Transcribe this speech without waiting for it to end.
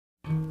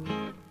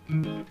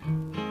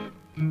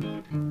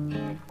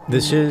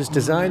This is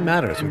Design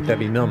Matters with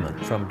Debbie Millman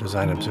from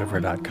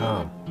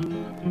DesignObserver.com.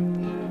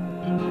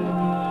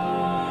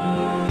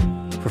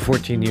 For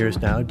 14 years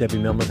now, Debbie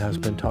Millman has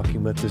been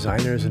talking with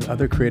designers and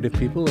other creative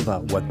people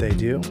about what they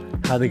do,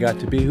 how they got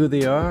to be who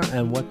they are,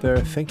 and what they're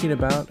thinking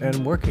about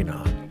and working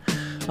on.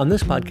 On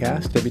this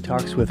podcast, Debbie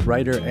talks with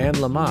writer Anne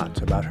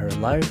Lamott about her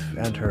life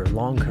and her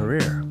long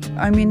career.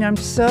 I'm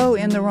so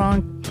in the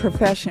wrong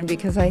profession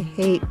because I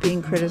hate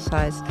being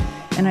criticized,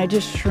 and I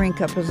just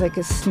shrink up as like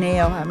a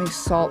snail having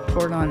salt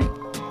poured on it.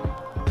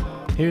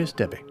 Here's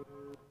Debbie.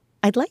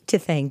 I'd like to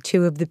thank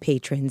two of the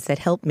patrons that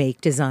help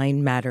make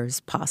Design Matters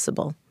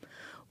possible.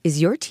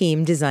 Is your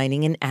team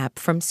designing an app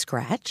from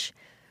scratch?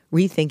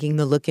 Rethinking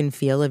the look and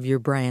feel of your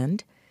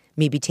brand?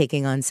 Maybe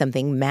taking on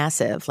something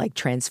massive like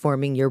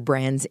transforming your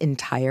brand's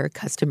entire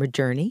customer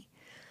journey?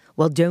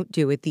 Well, don't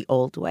do it the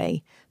old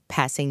way,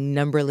 passing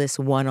numberless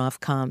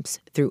one-off comps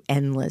through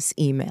endless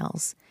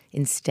emails.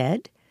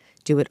 Instead,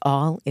 do it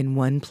all in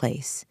one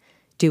place.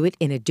 Do it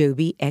in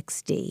Adobe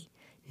XD,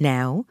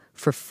 now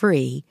for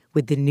free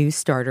with the new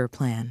starter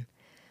plan.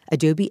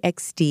 Adobe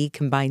XD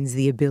combines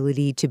the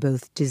ability to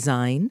both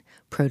design,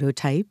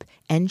 prototype,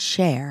 and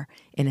share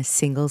in a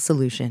single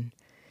solution.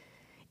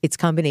 Its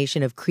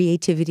combination of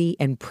creativity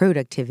and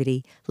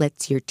productivity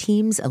lets your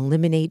teams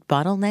eliminate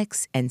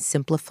bottlenecks and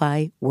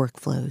simplify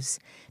workflows.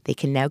 They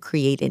can now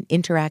create an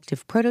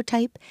interactive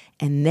prototype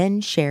and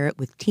then share it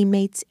with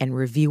teammates and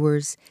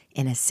reviewers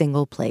in a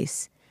single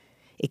place.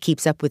 It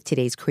keeps up with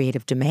today's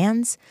creative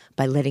demands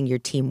by letting your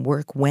team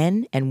work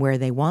when and where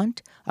they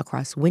want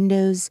across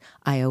Windows,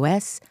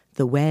 iOS,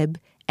 the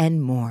web,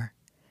 and more.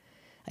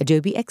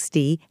 Adobe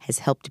XD has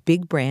helped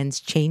big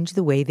brands change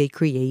the way they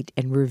create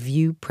and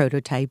review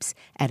prototypes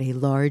at a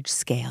large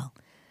scale.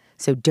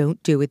 So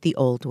don't do it the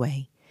old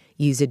way.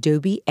 Use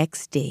Adobe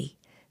XD,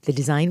 the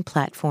design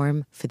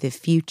platform for the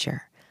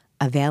future,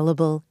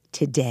 available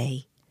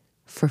today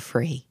for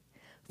free.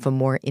 For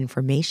more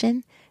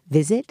information,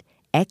 visit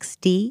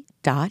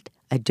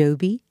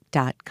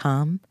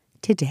xd.adobe.com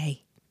today.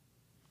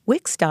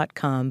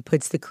 Wix.com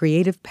puts the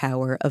creative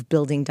power of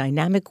building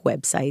dynamic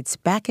websites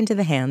back into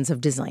the hands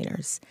of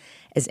designers.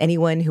 As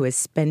anyone who has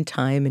spent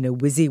time in a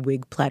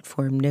WYSIWYG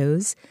platform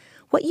knows,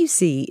 what you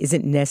see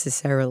isn't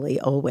necessarily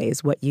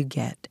always what you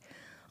get.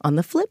 On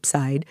the flip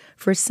side,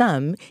 for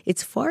some,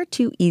 it's far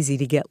too easy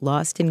to get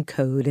lost in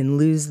code and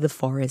lose the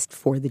forest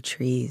for the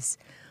trees.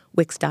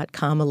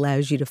 Wix.com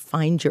allows you to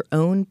find your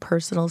own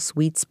personal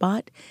sweet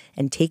spot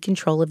and take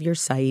control of your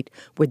site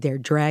with their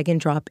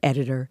drag-and-drop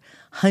editor,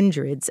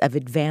 hundreds of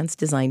advanced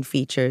design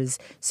features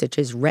such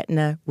as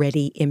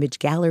Retina-ready image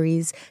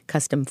galleries,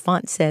 custom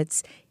font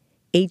sets,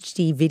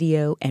 HD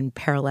video and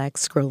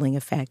parallax scrolling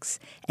effects,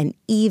 and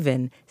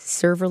even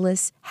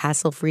serverless,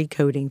 hassle-free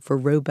coding for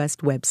robust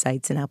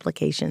websites and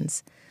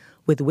applications.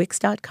 With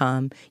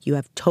Wix.com, you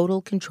have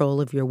total control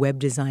of your web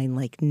design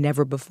like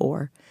never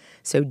before.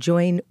 So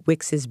join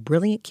Wix's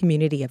brilliant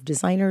community of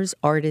designers,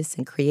 artists,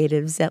 and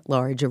creatives at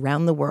large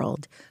around the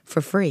world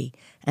for free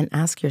and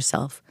ask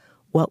yourself,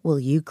 what will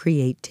you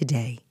create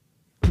today?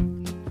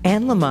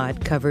 Anne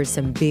Lamott covers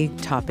some big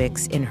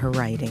topics in her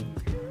writing: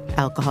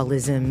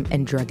 alcoholism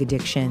and drug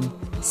addiction,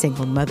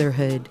 single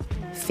motherhood,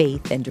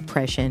 faith and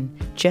depression,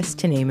 just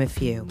to name a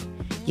few.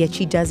 Yet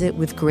she does it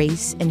with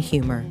grace and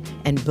humor,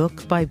 and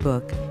book by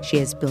book, she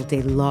has built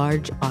a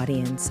large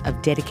audience of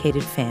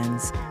dedicated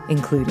fans,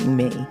 including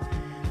me.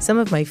 Some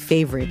of my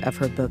favorite of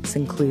her books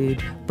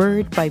include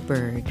Bird by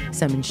Bird,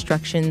 Some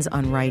Instructions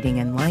on Writing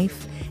and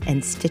Life,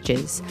 and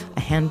Stitches, a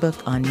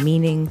handbook on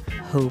meaning,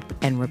 hope,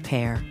 and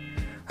repair.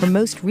 Her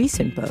most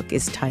recent book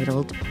is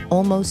titled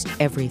Almost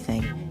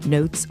Everything,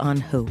 Notes on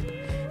Hope.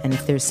 And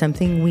if there's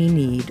something we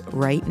need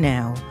right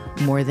now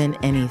more than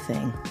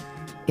anything,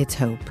 it's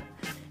hope.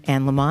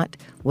 Anne Lamott,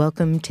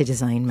 welcome to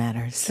Design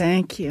Matters.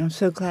 Thank you. I'm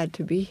so glad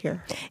to be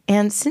here.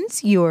 And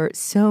since you're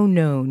so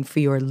known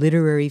for your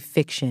literary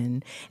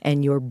fiction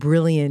and your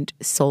brilliant,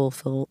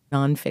 soulful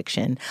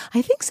nonfiction,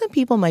 I think some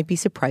people might be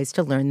surprised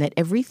to learn that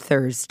every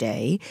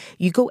Thursday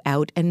you go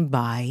out and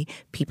buy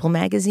People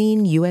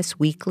Magazine, US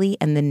Weekly,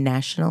 and the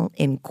National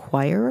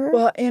Enquirer.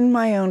 Well, in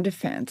my own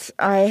defense,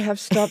 I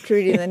have stopped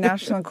reading the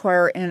National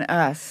Enquirer and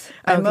Us.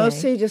 I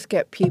mostly just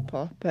get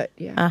People, but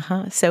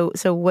yeah. So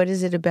what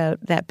is it about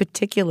that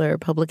particular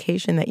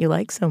publication that you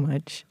like so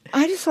much?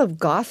 I just love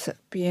gossip,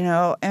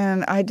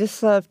 and I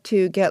just love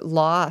to get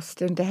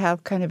lost and to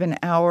have kind of an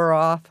hour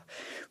off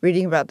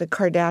reading about the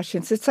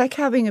Kardashians. It's like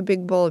having a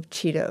big bowl of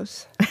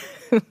Cheetos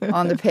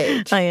on the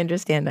page. I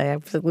understand. I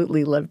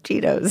absolutely love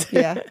Cheetos.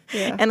 Yeah.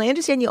 And I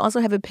understand you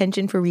also have a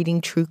penchant for reading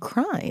true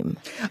crime.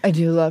 I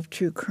do love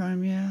true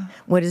crime, yeah.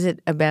 What is it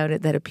about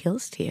it that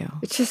appeals to you?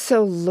 It's just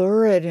so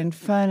lurid and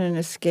fun and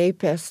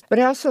escapist. But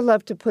I also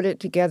love to put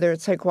it together.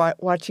 It's like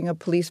watching a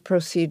police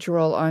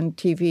procedural on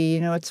TV.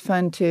 It's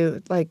fun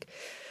to, like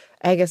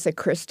Agatha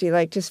Christie,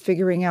 like just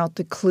figuring out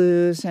the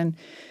clues.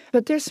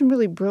 But there's some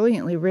really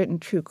brilliantly written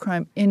true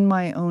crime in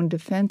my own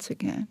defense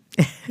again.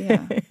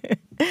 Yeah.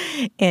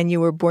 And you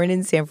were born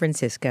in San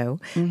Francisco,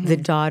 the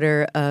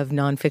daughter of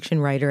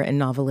nonfiction writer and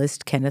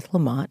novelist Kenneth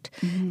Lamott,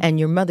 and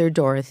your mother,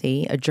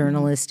 Dorothy, a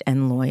journalist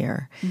and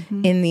lawyer.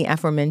 In the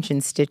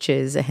aforementioned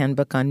Stitches, a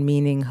handbook on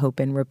meaning, hope,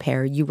 and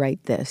repair, you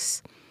write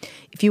this.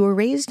 If you were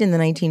raised in the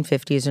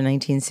 1950s or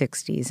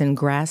 1960s and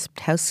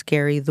grasped how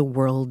scary the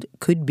world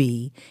could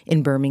be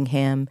in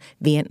Birmingham,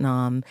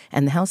 Vietnam,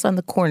 and the house on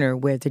the corner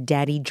where the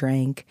daddy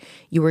drank,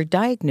 you were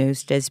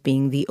diagnosed as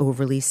being the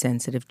overly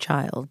sensitive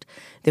child.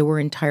 There were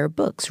entire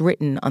books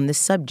written on the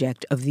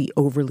subject of the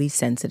overly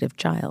sensitive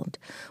child.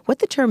 What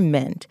the term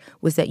meant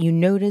was that you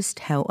noticed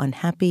how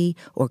unhappy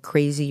or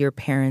crazy your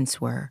parents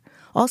were.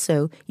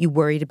 Also, you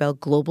worried about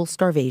global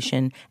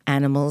starvation,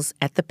 animals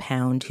at the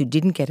pound who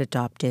didn't get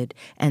adopted,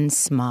 and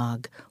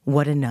smog.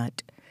 What a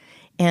nut.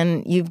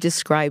 And you've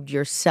described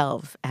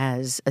yourself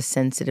as a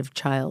sensitive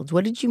child.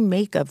 What did you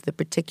make of the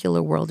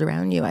particular world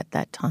around you at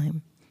that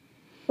time?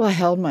 Well, I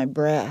held my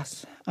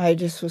breath. I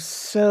just was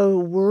so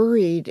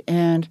worried,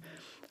 and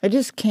I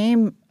just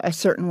came a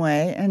certain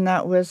way, and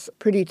that was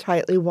pretty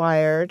tightly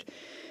wired.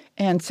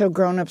 And so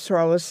grown-ups were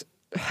always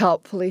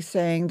helpfully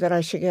saying that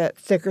I should get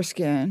thicker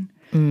skin.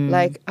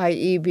 Like,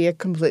 i.e., be a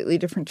completely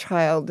different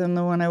child than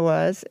the one I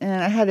was.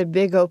 And I had a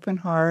big open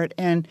heart,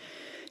 and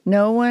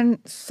no one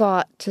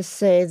thought to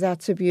say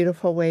that's a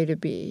beautiful way to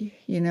be,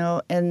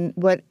 And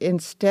what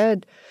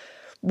instead,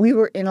 we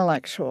were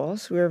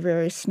intellectuals. We were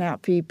very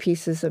snappy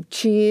pieces of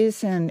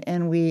cheese,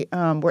 and we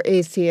were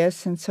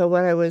atheists. And so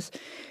what I was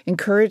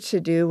encouraged to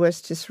do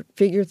was to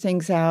figure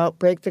things out,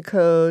 break the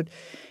code,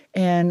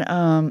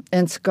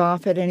 and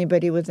scoff at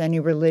anybody with any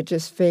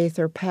religious faith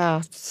or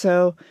path.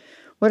 So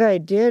what I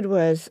did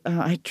was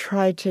I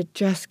tried to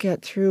just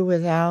get through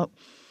without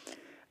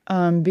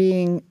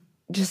being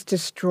just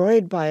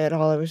destroyed by it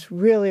all. I was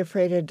really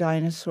afraid of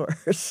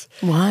dinosaurs.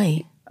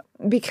 Why?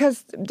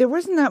 Because there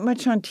wasn't that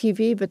much on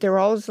TV, but there were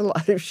always a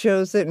lot of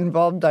shows that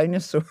involved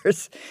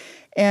dinosaurs.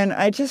 And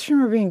I just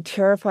remember being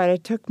terrified. I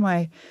took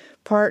my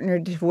partner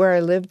to where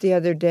I lived the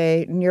other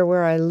day, near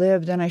where I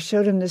lived, and I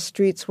showed him the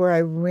streets where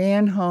I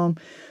ran home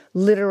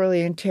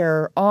literally in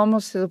terror,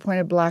 almost to the point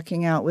of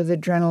blacking out with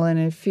adrenaline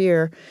and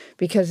fear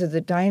because of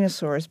the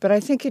dinosaurs. But I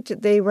think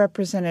they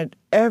represented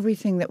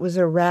everything that was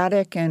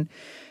erratic and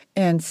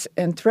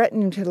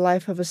threatening to the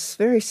life of a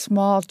very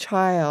small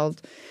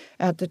child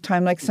at the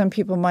time. Like some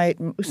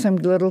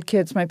little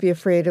kids might be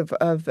afraid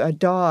of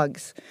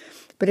dogs.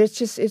 But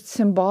it's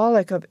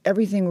symbolic of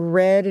everything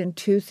red and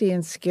toothy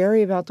and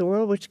scary about the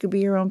world, which could be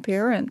your own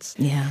parents.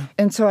 Yeah.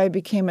 And so I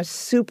became a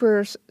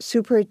super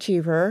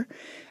achiever,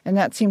 and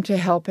that seemed to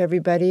help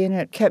everybody, and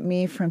it kept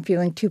me from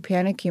feeling too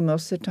panicky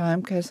most of the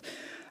time because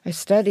I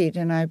studied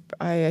and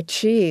I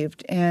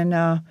achieved.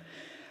 And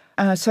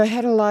so I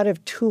had a lot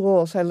of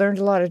tools. I learned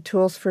a lot of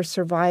tools for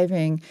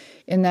surviving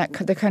in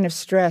the kind of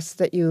stress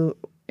that you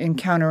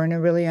encounter in a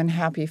really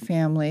unhappy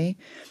family.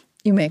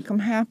 You make them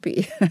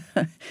happy.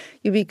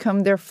 You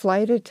become their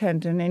flight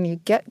attendant, and you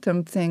get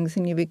them things,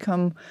 and you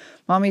become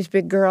mommy's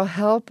big girl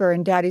helper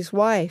and daddy's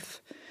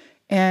wife.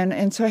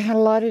 And so I had a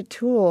lot of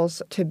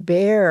tools to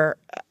bear.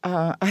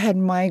 I had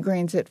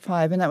migraines at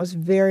 5, and that was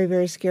very,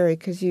 very scary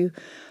because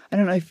I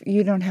don't know if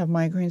you don't have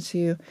migraines, do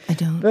you? I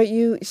don't. But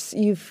you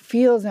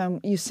feel them,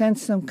 you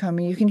sense them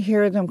coming, you can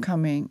hear them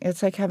coming.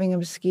 It's like having a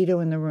mosquito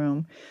in the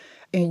room.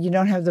 And you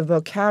don't have the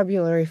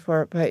vocabulary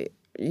for it, but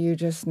you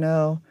just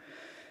know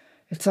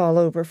it's all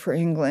over for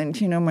England.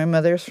 My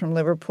mother's from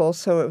Liverpool,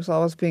 so it was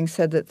always being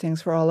said that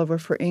things were all over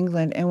for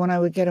England. And when I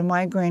would get a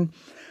migraine,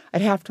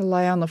 I'd have to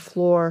lie on the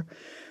floor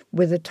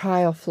with a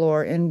tile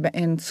floor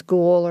in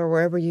school or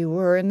wherever you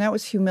were. And that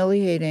was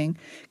humiliating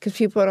because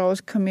people would always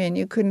come in.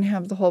 You couldn't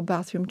have the whole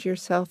bathroom to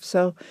yourself.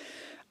 So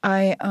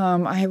I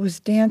was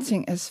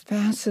dancing as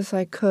fast as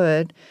I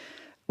could,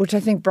 which I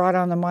think brought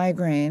on the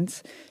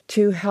migraines,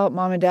 to help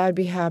mom and dad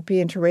be happy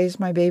and to raise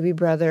my baby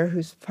brother,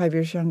 who's 5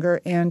 years younger,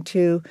 and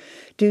to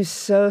do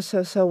so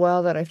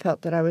well that I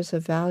felt that I was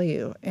of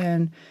value.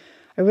 And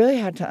I really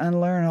had to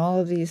unlearn all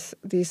of these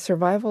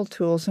survival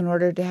tools in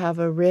order to have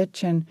a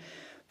rich and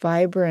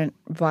vibrant,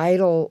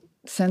 vital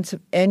sense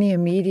of any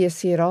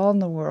immediacy at all in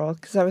the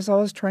world, because I was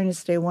always trying to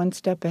stay one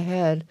step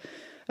ahead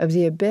of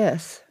the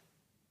abyss.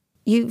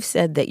 You've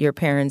said that your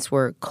parents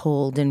were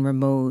cold and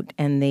remote,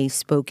 and they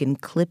spoke in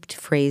clipped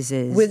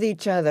phrases. With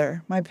each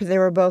other. They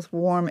were both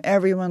warm.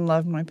 Everyone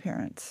loved my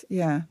parents,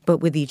 yeah. But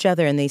with each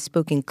other, and they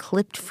spoke in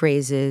clipped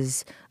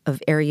phrases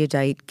of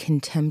erudite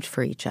contempt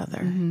for each other.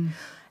 Mm-hmm.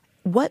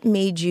 What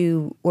made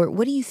you, or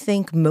what do you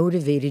think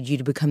motivated you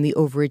to become the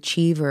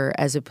overachiever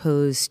as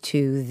opposed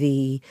to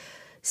the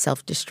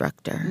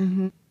self-destructor?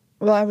 Mm-hmm.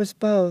 Well, I was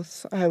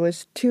both. I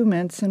was 2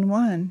 mints in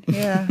one,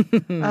 yeah.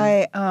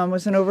 I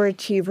was an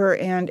overachiever,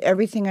 and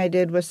everything I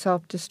did was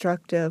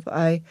self-destructive.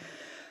 I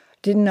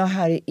didn't know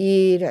how to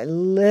eat. I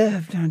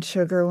lived on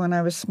sugar when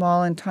I was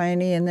small and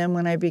tiny, and then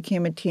when I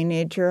became a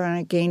teenager and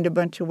I gained a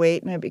bunch of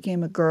weight and I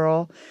became a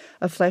girl,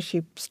 a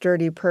fleshy,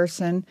 sturdy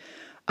person,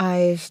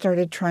 I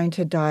started trying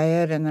to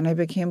diet, and then I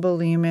became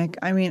bulimic.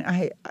 I mean,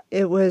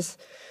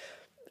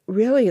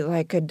 really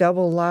like a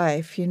double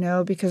life,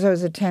 because I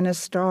was a tennis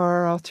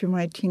star all through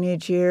my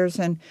teenage years,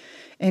 and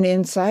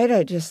inside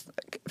I just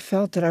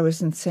felt that I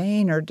was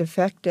insane or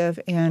defective,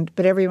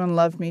 but everyone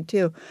loved me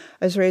too.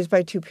 I was raised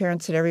by two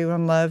parents that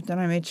everyone loved, and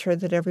I made sure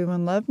that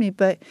everyone loved me.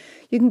 But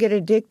you can get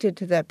addicted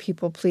to that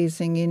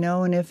people-pleasing,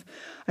 and if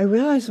I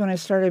realized when I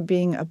started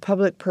being a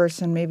public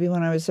person, maybe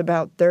when I was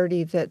about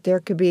 30, that there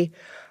could be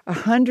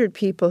 100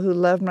 people who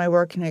loved my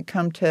work and had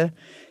come to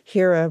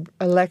hear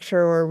a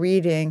lecture or a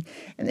reading,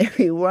 and there'd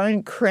be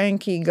one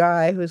cranky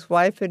guy whose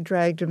wife had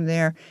dragged him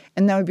there,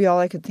 and that would be all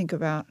I could think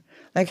about.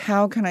 Like,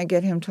 how can I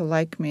get him to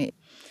like me?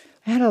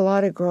 I had a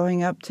lot of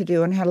growing up to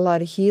do and had a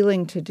lot of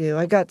healing to do.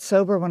 I got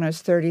sober when I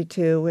was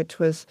 32, which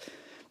was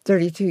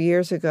 32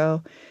 years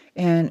ago,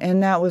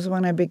 and that was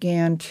when I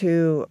began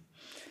to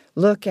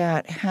look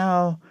at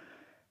how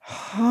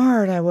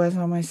hard I was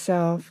on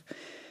myself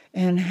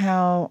and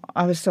how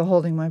I was still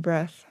holding my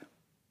breath.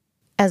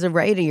 As a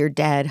writer, your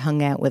dad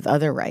hung out with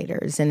other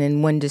writers, and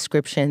in one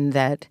description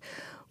that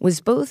was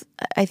both,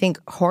 I think,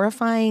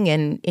 horrifying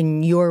and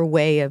in your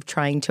way of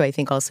trying to, I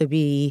think, also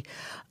be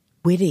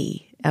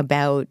witty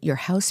about your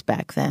house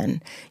back then.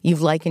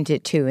 You've likened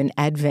it to an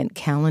advent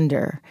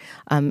calendar.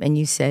 And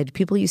you said,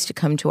 people used to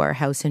come to our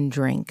house and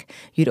drink.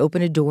 You'd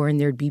open a door and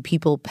there'd be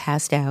people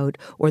passed out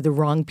or the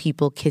wrong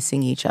people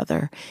kissing each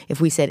other.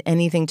 If we said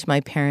anything to my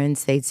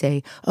parents, they'd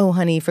say, oh,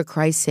 honey, for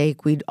Christ's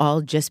sake, we'd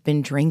all just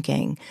been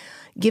drinking.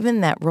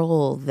 Given that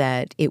role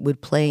that it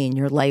would play in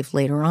your life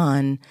later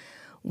on,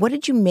 what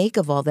did you make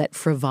of all that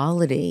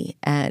frivolity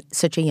at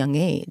such a young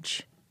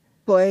age?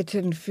 Boy, it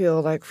didn't feel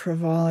like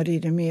frivolity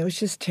to me. It was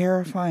just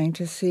terrifying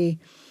to see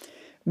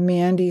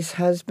Mandy's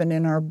husband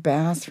in our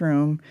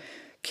bathroom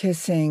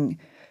kissing,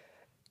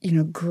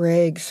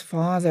 Greg's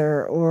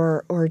father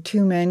or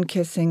two men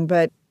kissing.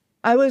 But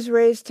I was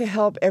raised to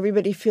help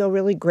everybody feel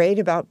really great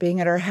about being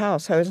at our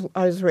house. I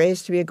was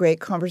raised to be a great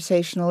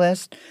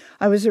conversationalist.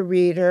 I was a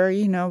reader,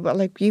 but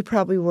like you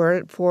probably were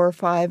at 4 or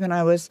 5, and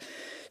I was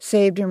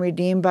saved and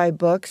redeemed by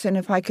books. And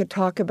if I could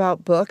talk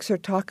about books or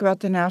talk about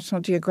the National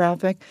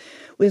Geographic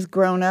with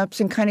grown-ups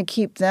and kind of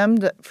keep them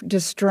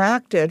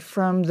distracted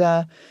from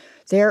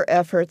their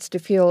efforts to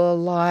feel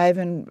alive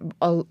and,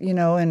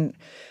 and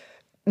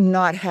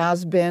not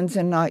has-beens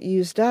and not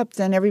used up,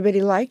 then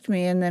everybody liked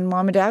me, and then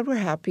Mom and Dad were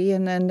happy,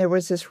 and then there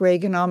was this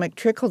Reaganomic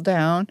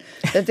trickle-down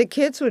that the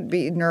kids would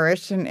be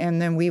nourished,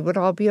 and then we would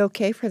all be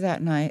okay for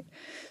that night.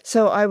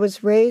 So I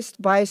was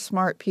raised by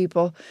smart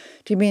people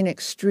to be an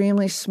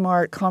extremely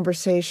smart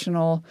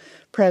conversational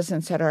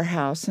presence at our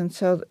house, and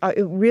so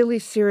it really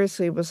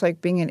seriously was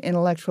like being an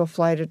intellectual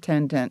flight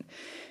attendant,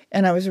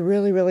 and I was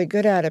really, really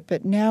good at it.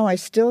 But now I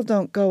still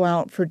don't go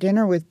out for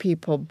dinner with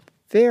people.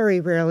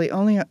 Very rarely,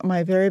 only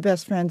my very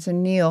best friends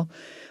and Neil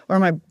or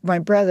my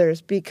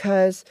brothers,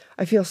 because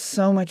I feel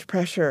so much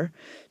pressure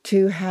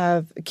to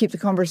keep the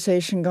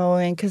conversation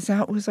going, because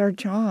that was our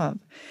job,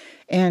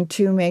 and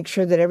to make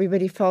sure that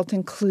everybody felt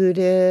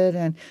included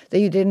and that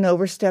you didn't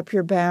overstep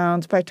your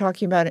bounds by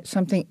talking about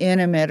something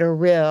intimate or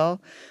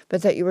real,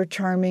 but that you were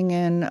charming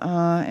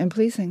and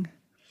pleasing.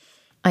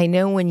 I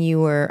know when you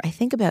were, I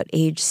think about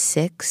age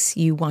 6,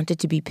 you wanted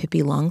to be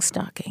Pippi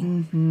Longstocking.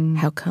 Mm-hmm.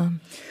 How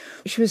come?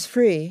 She was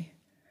free.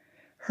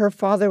 Her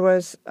father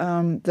was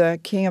the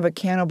king of a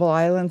cannibal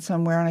island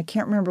somewhere, and I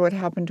can't remember what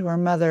happened to her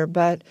mother,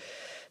 but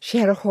she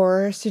had a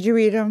horse. Did you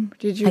read them?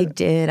 Did you? I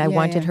did. I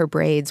wanted her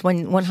braids.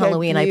 One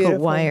Halloween, I put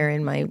wire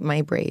in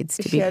my braids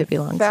to be Pippi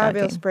Longstocking.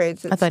 Fabulous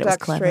braids that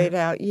stuck straight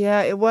out.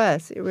 Yeah, it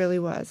was. It really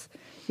was.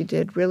 You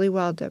did really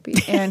well, Debbie.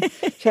 And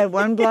she had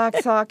one black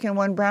sock and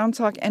one brown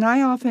sock, and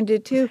I often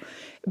did too.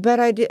 But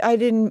I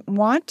didn't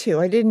want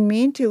to. I didn't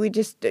mean to. We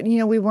just,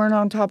 we weren't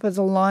on top of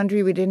the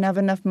laundry. We didn't have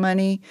enough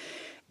money.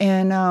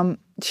 And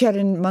she had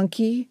a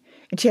monkey,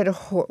 and she had a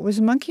horse. Was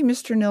a monkey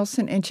Mr.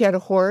 Nilsson? And she had a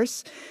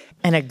horse.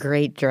 And a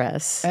great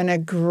dress.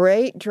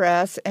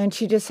 And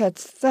she just had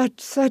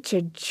such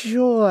a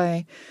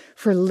joy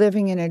for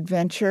living an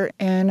adventure.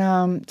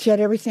 And she had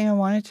everything I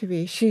wanted to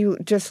be. She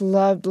just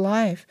loved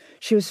life.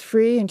 She was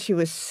free, and she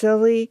was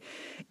silly,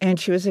 and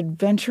she was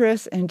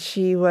adventurous, and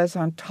she was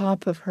on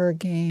top of her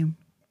game.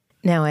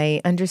 Now, I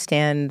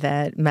understand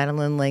that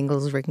Madeleine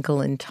L'Engle's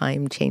Wrinkle in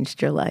Time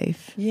changed your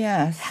life.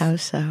 Yes. How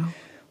so?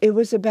 It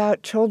was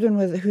about children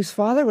whose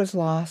father was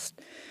lost.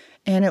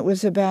 And it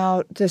was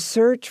about the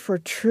search for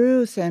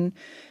truth and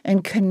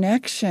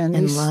connection.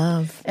 And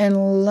love.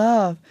 And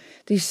love.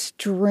 These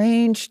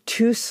strange,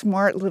 too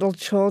smart little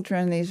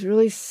children, these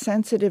really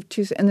sensitive,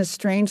 and the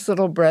strange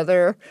little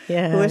brother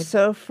who was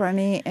so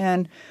funny.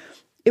 And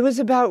it was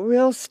about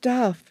real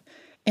stuff.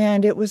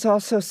 And it was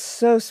also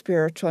so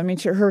spiritual. I mean,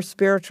 her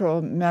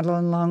spiritual,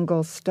 Madeleine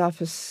L'Engle's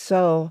stuff is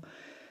so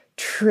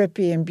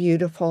trippy and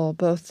beautiful,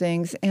 both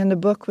things. And the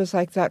book was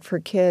like that for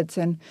kids.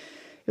 And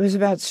it was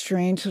about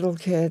strange little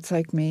kids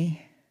like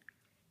me.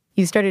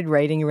 You started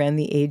writing around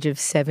the age of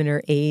 7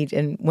 or 8,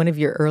 and one of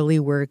your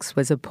early works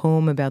was a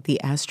poem about the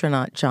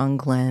astronaut John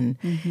Glenn.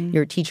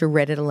 Your teacher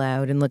read it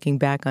aloud, and looking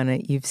back on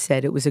it, you've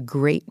said it was a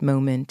great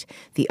moment.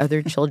 The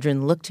other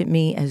children looked at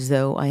me as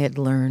though I had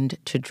learned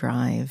to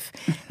drive.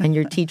 And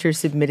your teacher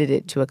submitted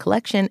it to a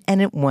collection,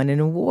 and it won an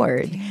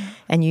award.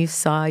 And you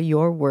saw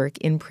your work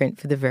in print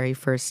for the very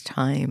first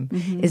time.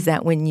 Is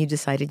that when you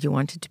decided you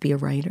wanted to be a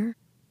writer?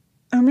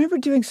 I remember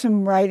doing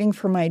some writing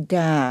for my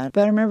dad,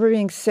 but I remember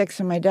being 6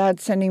 and my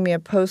dad sending me a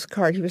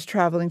postcard. He was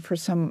traveling for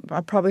some,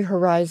 probably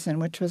Horizon,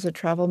 which was a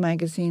travel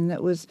magazine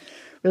that was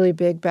really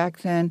big back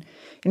then.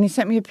 And he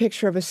sent me a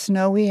picture of a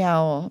snowy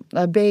owl,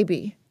 a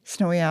baby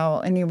snowy owl,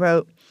 and he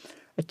wrote,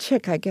 a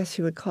chick, I guess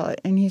you would call it.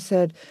 And he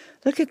said,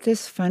 look at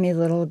this funny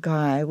little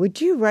guy.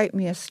 Would you write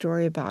me a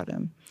story about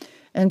him?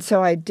 And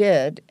so I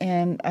did.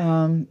 And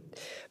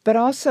but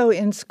also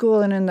in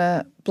school and in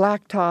the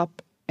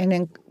blacktop and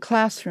in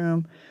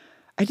classroom,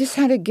 I just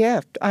had a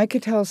gift. I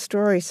could tell a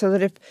story so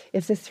that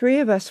if the three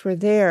of us were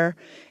there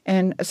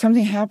and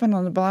something happened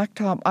on the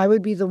blacktop, I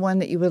would be the one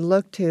that you would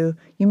look to,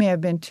 you may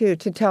have been too,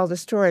 to tell the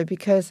story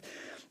because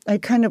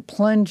I'd kind of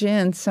plunge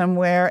in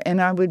somewhere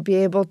and I would be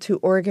able to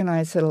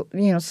organize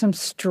it, some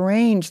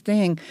strange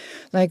thing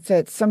like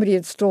that somebody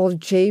had stole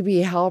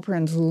J.B.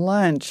 Halpern's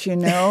lunch,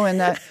 and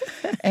that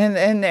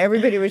and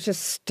everybody was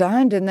just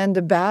stunned, and then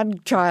the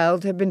bad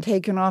child had been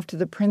taken off to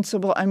the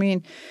principal. I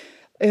mean,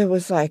 it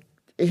was like,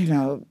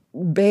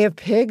 Bay of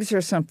Pigs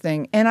or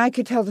something, and I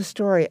could tell the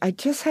story. I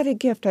just had a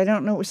gift. I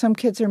don't know. Some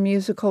kids are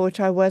musical, which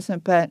I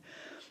wasn't, but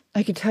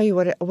I could tell you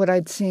what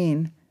I'd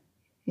seen.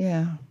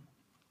 Yeah.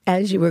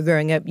 As you were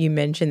growing up, you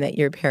mentioned that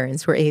your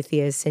parents were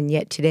atheists, and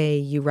yet today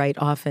you write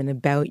often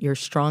about your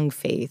strong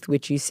faith,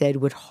 which you said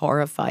would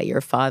horrify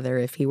your father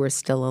if he were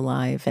still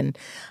alive. And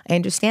I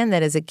understand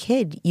that as a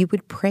kid, you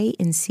would pray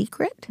in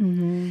secret.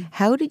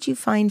 How did you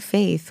find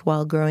faith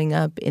while growing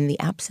up in the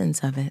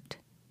absence of it?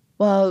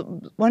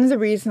 Well, one of the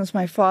reasons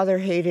my father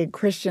hated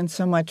Christians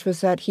so much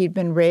was that he'd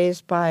been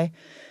raised by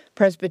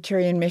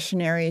Presbyterian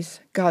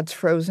missionaries, God's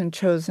frozen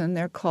chosen,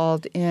 they're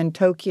called, in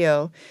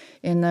Tokyo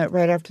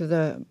right after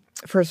the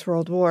First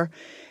World War.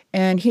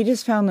 And he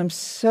just found them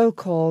so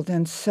cold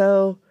and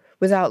so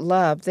without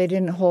love. They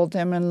didn't hold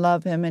him and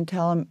love him and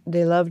tell him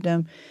they loved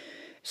him.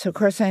 So, of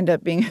course, I ended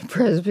up being a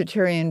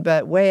Presbyterian,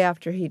 but way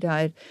after he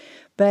died.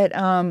 But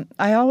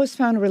I always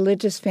found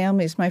religious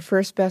families. My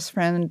first best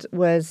friend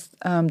was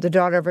the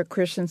daughter of a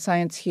Christian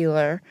Science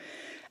healer.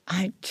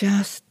 I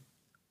just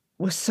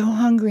was so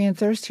hungry and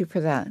thirsty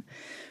for that,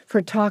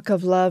 for talk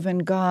of love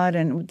and God,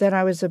 and that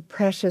I was a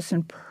precious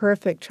and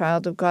perfect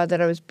child of God,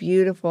 that I was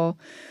beautiful,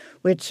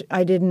 which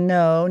I didn't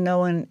know. No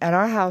one at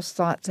our house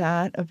thought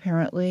that,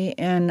 apparently.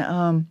 And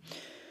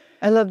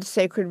I love the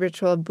sacred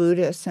ritual of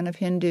Buddhists and of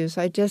Hindus.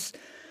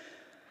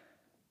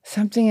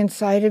 Something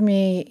inside of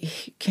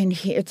me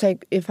it's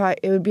like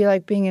it would be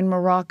like being in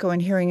Morocco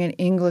and hearing an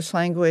English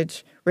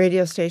language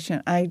radio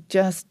station. I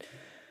just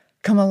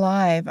come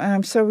alive. And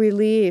I'm so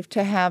relieved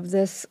to have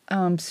this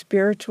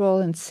spiritual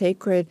and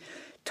sacred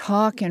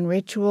talk and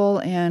ritual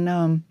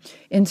and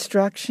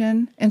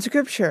instruction and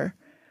scripture.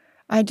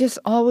 I just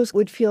always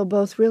would feel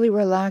both really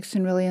relaxed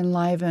and really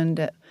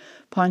enlivened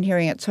upon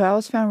hearing it. So I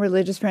always found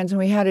religious friends, and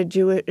we had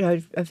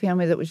a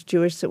family that was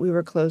Jewish that we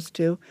were close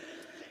to.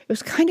 It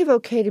was kind of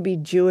okay to be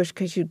Jewish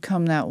because you'd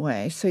come that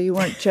way, so you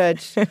weren't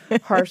judged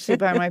harshly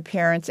by my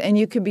parents, and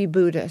you could be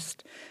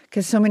Buddhist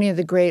because so many of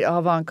the great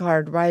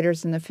avant-garde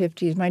writers in the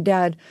 50s, my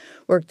dad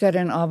worked at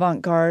an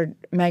avant-garde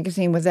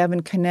magazine with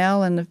Evan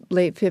Cannell in the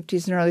late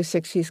 50s and early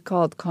 60s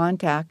called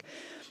Contact,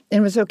 and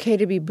it was okay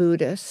to be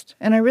Buddhist.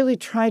 And I really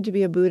tried to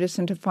be a Buddhist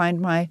and to find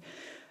my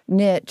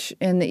niche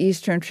in the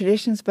Eastern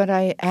traditions, but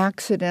I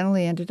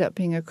accidentally ended up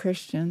being a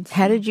Christian. So.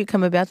 How did you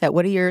come about that?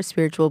 What are your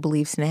spiritual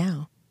beliefs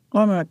now?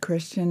 Well, I'm a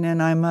Christian,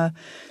 and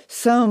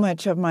so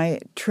much of my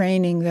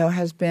training, though,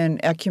 has been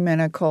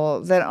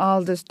ecumenical, that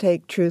I'll just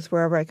take truth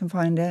wherever I can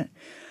find it.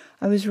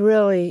 I was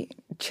really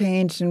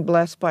changed and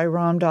blessed by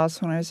Ram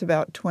Dass when I was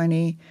about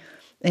 20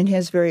 in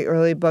his very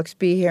early books,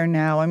 Be Here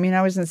Now. I mean,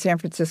 I was in San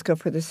Francisco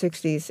for the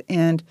 60s,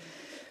 and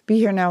Be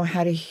Here Now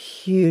had a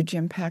huge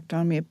impact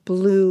on me. It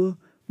blew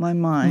my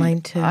mind.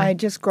 Mine too. I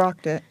just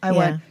grokked it. I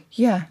went,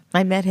 yeah.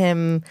 I met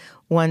him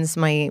once.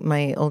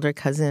 My older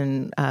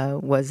cousin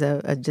was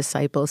a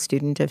disciple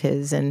student of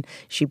his, and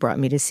she brought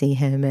me to see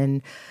him.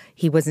 And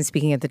he wasn't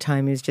speaking at the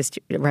time. He was just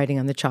writing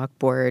on the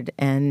chalkboard.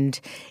 And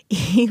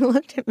he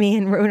looked at me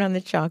and wrote on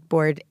the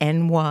chalkboard,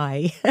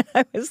 NY.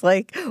 I was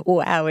like,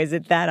 wow, is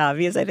it that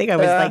obvious? I think I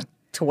was like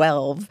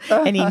 12,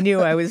 and he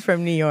knew I was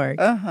from New York.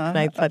 And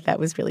I thought that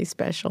was really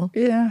special.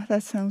 Yeah,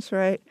 that sounds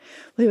right.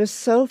 Well, he was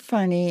so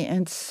funny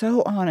and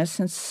so honest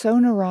and so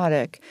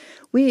neurotic.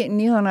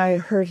 Neil and I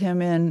heard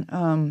him in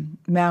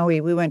Maui.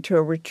 We went to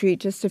a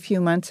retreat just a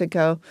few months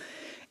ago,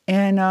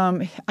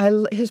 and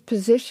his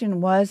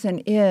position was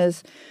and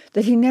is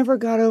that he never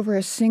got over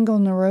a single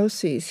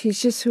neuroses. He's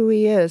just who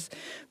he is.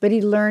 But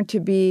he learned to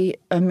be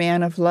a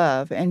man of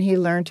love, and he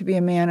learned to be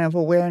a man of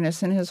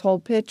awareness. And his whole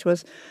pitch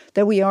was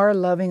that we are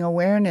loving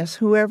awareness,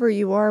 whoever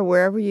you are,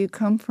 wherever you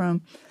come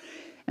from.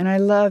 And I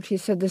loved, he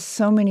said this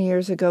so many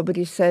years ago, but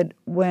he said,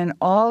 when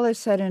all is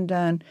said and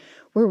done,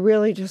 we're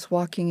really just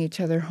walking each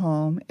other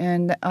home.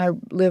 And I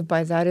live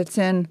by that. It's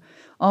in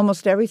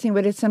almost everything,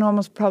 but it's in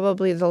almost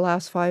probably the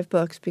last 5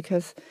 books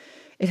because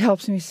it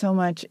helps me so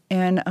much.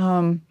 And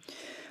I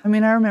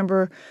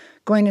remember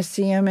going to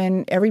see him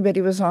and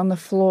everybody was on the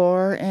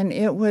floor and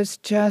it was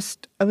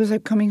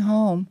like coming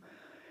home.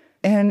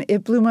 And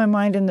it blew my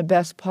mind in the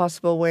best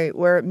possible way,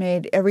 where it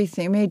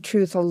made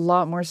truth a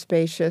lot more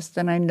spacious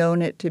than I'd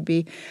known it to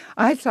be.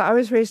 I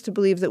was raised to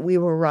believe that we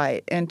were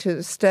right and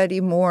to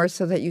study more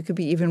so that you could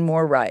be even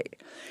more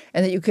right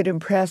and that you could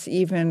impress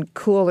even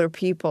cooler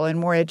people and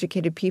more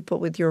educated people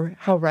with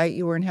how right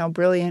you were and how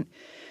brilliant.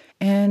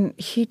 And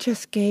he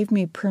just gave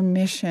me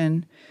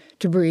permission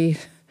to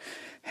breathe,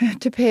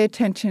 to pay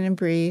attention and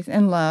breathe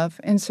and love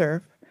and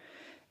serve.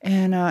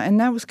 And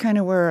that was kind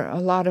of where a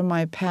lot of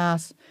my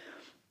path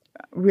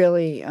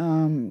really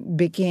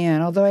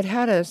began, although I'd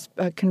had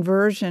a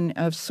conversion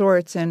of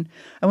sorts, and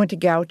I went to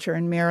Goucher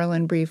in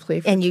Maryland briefly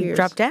for 2 years. And you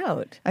dropped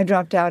out. I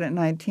dropped out at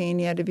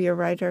 19, to be a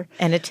writer.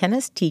 And a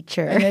tennis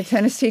teacher. And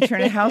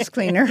a house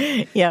cleaner.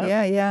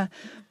 Yeah. Yeah.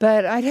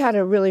 But I'd had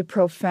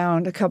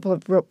a couple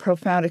of real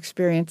profound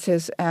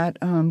experiences at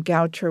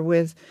Goucher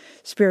with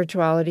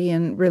spirituality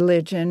and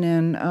religion,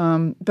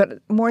 and but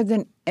more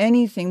than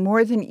anything,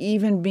 more than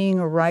even being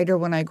a writer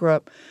when I grew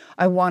up,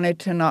 I wanted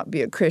to not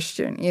be a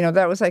Christian.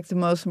 That was like the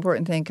most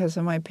important thing because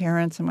of my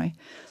parents and my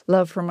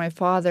love for my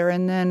father.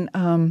 And then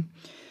a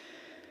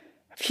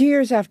few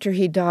years after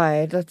he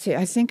died, let's see,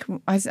 I think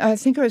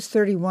I was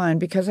 31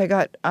 because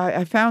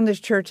I found this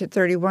church at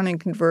 31 and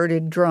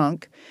converted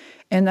drunk.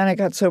 And then I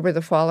got sober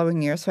the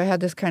following year. So I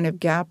had this kind of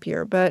gap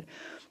year. But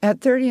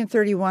at 30 and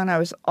 31, I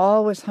was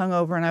always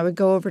hungover, and I would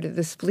go over to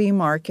this flea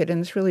market in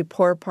this really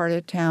poor part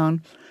of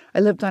town.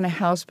 I lived on a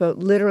houseboat,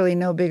 literally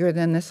no bigger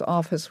than this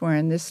office we're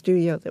in, this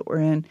studio that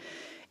we're in.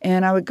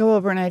 And I would go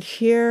over and I'd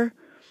hear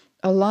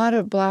a lot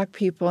of Black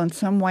people and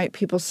some white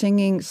people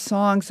singing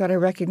songs that I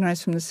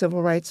recognized from the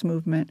Civil Rights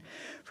Movement,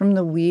 from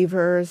the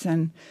Weavers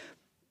and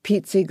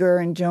Pete Seeger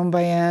and Joan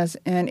Baez,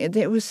 and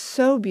it was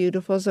so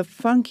beautiful. It was a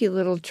funky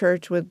little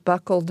church with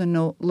buckled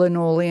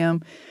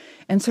linoleum.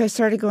 And so I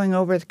started going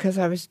over because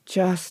I was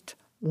just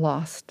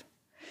lost.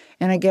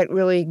 And I get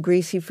really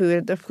greasy food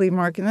at the flea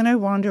market, and then I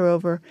wander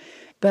over.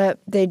 But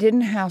they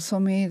didn't hassle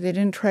me. They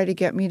didn't try to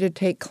get me to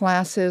take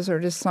classes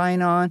or to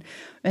sign on,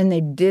 and they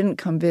didn't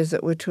come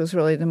visit, which was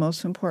really the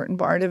most important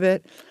part of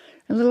it.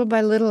 And little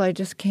by little, I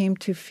just came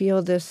to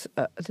feel this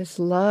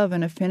love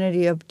and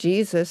affinity of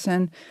Jesus,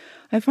 and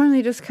I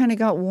finally just kind of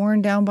got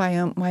worn down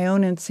by my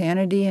own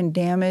insanity and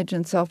damage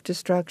and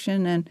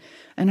self-destruction, and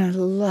I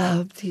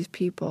loved these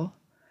people,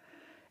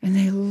 and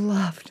they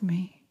loved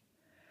me.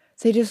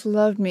 They just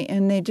loved me,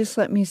 and they just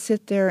let me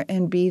sit there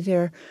and be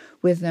there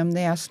with them.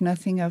 They asked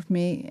nothing of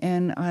me,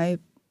 and I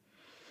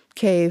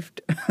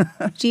caved.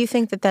 Do you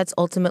think that that's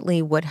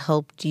ultimately what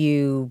helped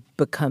you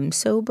become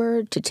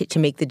sober, to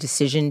make the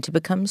decision to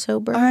become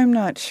sober? I'm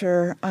not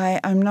sure.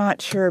 I'm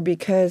not sure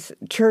because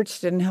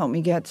church didn't help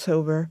me get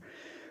sober.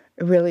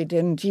 It really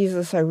didn't.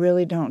 Jesus, I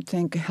really don't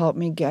think helped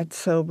me get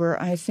sober.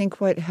 I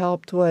think what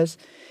helped was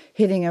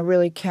hitting a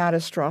really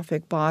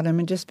catastrophic bottom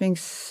and just being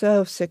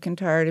so sick and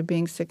tired of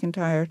being sick and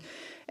tired.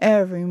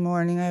 Every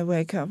morning I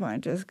wake up and I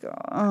just go,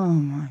 oh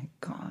my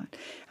God.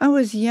 I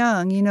was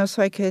young,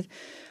 so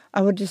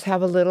I would just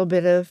have a little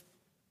bit of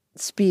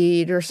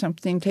speed or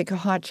something, take a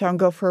hot shower and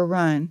go for a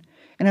run.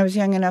 And I was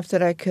young enough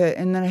that I could,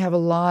 and then I have a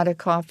lot of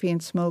coffee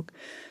and smoke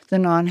the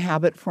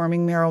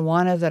non-habit-forming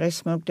marijuana that I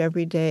smoked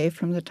every day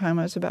from the time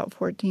I was about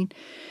 14.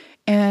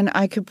 And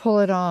I could pull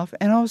it off.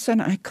 And all of a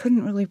sudden, I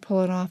couldn't really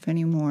pull it off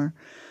anymore.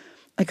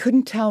 I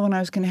couldn't tell when I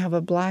was going to have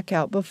a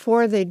blackout.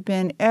 Before, they'd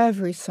been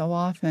every so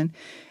often.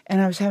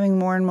 And I was having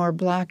more and more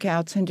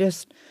blackouts. And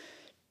just,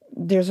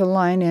 there's a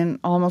line in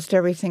almost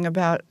everything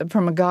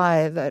from a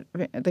guy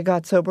that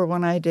got sober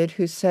when I did,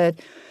 who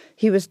said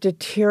he was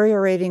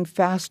deteriorating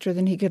faster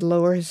than he could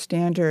lower his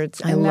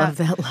standards. I love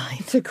that line.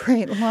 It's a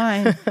great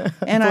line.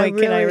 And Boy,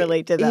 can I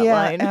relate to that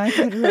line. Yeah, I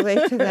could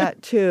relate to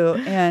that too.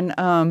 And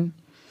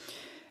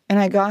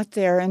I got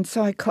there, and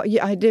so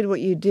I did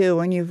what you do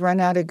when you've run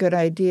out of good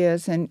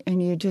ideas and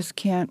you just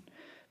can't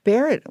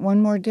bear it one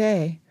more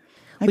day.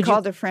 I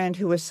called a friend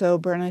who was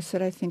sober, and I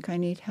said, I think I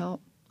need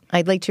help.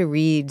 I'd like to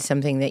read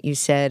something that you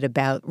said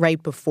about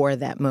right before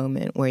that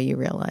moment where you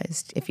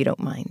realized, if you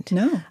don't mind.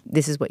 No.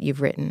 This is what you've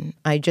written.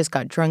 I just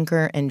got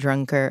drunker and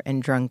drunker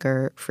and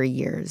drunker for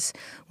years.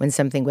 When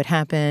something would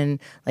happen,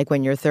 like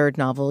when your third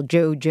novel,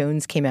 Joe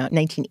Jones, came out in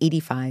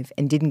 1985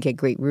 and didn't get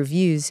great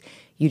reviews,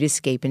 you'd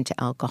escape into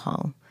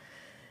alcohol.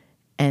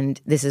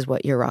 And this is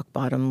what your rock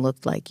bottom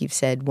looked like. You've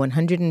said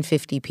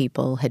 150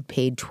 people had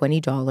paid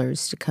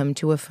 $20 to come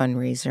to a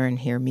fundraiser and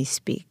hear me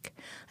speak.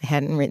 I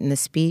hadn't written the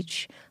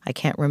speech. I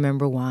can't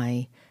remember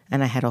why.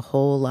 And I had a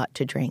whole lot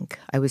to drink.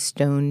 I was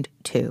stoned,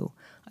 too.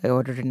 I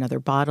ordered another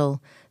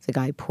bottle. The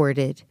guy poured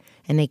it.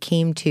 And they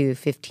came to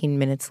 15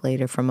 minutes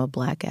later from a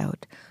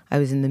blackout. I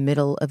was in the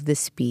middle of the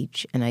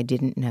speech, and I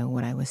didn't know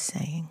what I was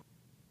saying.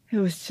 It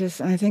was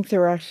just, I think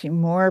there were actually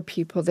more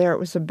people there. It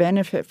was a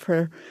benefit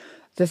for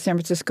the San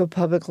Francisco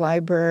Public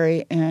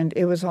Library, and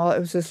it was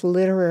this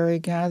literary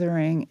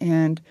gathering.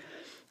 And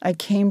I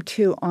came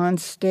to on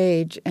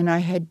stage, and I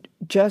had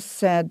just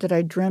said that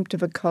I dreamt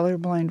of a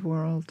colorblind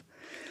world,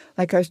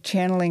 like I was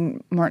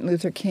channeling Martin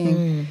Luther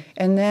King.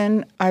 And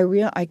then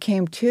I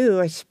came to,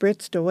 I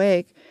spritzed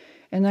awake,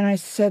 and then I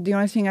said, the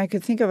only thing I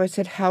could think of, I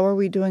said, how are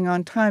we doing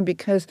on time?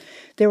 Because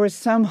there was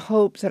some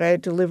hope that I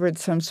had delivered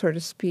some sort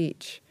of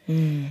speech.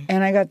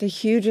 And I got the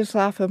hugest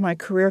laugh of my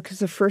career because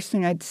the first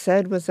thing I'd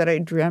said was that I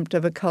dreamt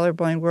of a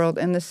colorblind world.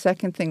 And the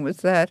second thing was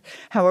that,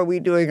 how are we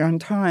doing on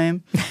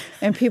time?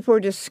 And people were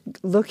just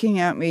looking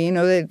at me,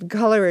 the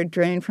color had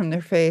drained from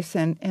their face.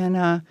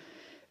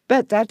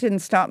 But that didn't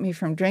stop me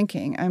from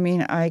drinking. I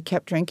mean, I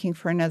kept drinking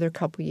for another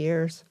couple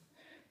years.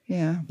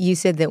 Yeah. You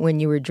said that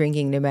when you were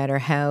drinking, no matter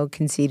how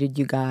conceited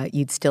you got,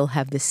 you'd still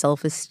have the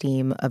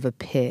self-esteem of a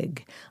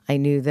pig. I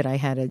knew that I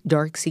had a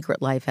dark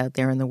secret life out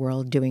there in the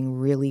world doing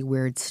really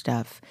weird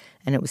stuff,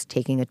 and it was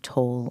taking a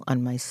toll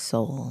on my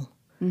soul.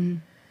 Mm-hmm.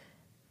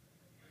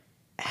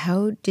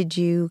 How did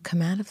you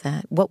come out of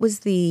that? What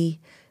was the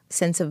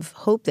sense of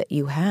hope that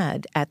you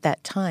had at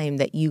that time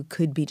that you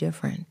could be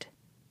different?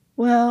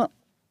 Well,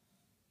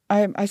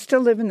 I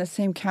still live in the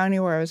same county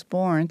where I was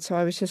born, so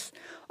I was just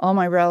all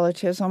my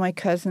relatives, all my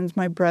cousins,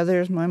 my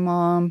brothers, my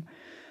mom,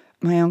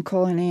 my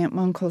uncle and aunt,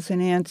 my uncles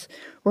and aunts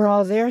were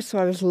all there, so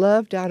I was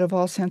loved out of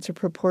all sense of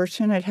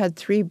proportion. I'd had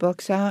 3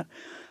 books out.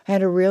 I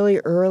had a really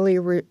early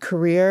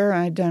career.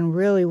 I'd done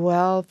really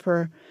well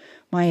for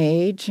my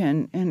age,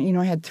 and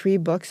I had 3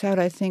 books out,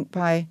 I think,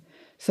 by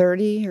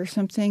 30 or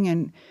something,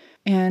 and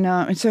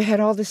so I had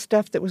all this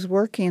stuff that was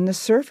working, and the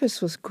surface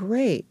was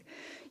great.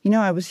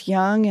 I was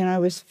young, and I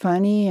was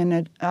funny,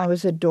 and I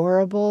was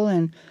adorable,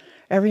 and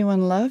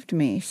everyone loved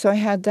me. So I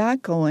had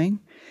that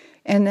going.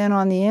 And then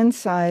on the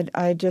inside,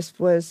 it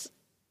was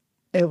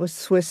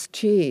Swiss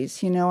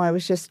cheese. I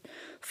was just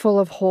full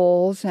of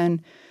holes,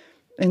 and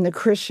in the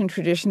Christian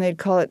tradition, they'd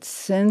call it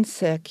sin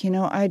sick.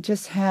 I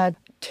just had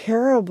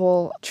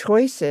terrible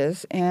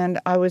choices, and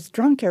I was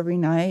drunk every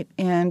night.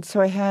 And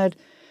so I had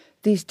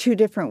these 2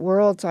 different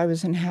worlds I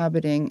was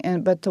inhabiting.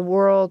 But the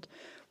world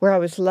where I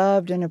was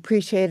loved and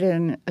appreciated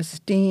and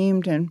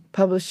esteemed and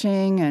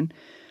publishing and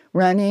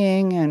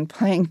running and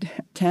playing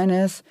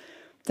tennis,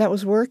 that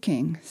was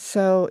working.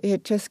 So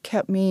it just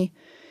kept me,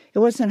 it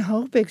wasn't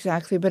hope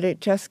exactly, but it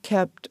just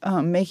kept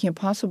making it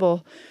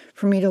possible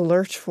for me to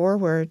lurch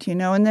forward,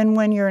 And then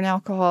when you're an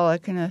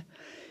alcoholic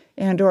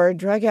or a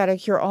drug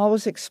addict, you're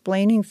always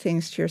explaining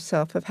things to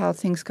yourself of how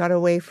things got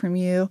away from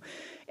you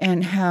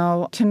and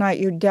how tonight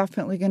you're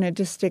definitely going to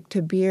just stick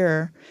to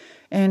beer,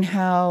 and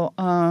how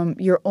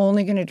you're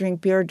only going to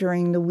drink beer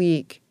during the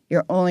week.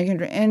 You're only going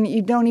to drink, and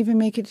you don't even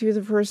make it through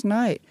the first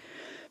night.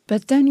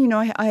 But then,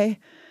 I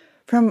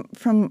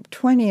from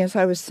 20, as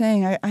I was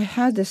saying, I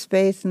had this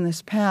faith in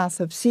this path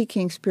of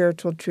seeking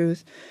spiritual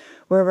truth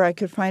wherever I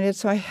could find it.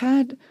 So I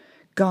had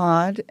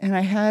God, and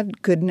I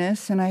had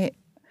goodness, and I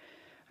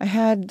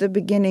had the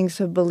beginnings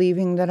of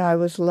believing that I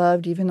was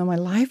loved, even though my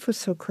life was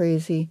so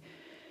crazy,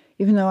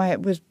 even though I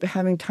was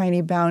having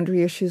tiny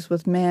boundary issues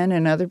with men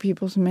and other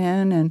people's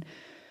men, and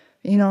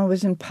I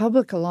was in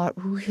public a lot,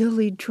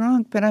 really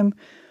drunk. But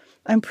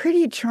I'm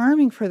pretty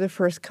charming for the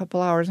first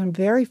couple hours. I'm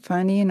very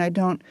funny, and I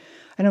don't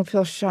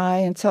feel shy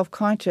and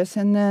self-conscious.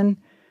 And then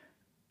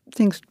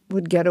things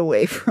would get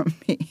away from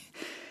me,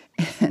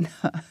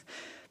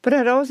 but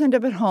I'd always end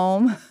up at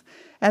home.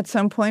 At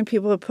some point,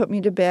 people would put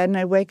me to bed, and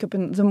I'd wake up,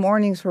 and the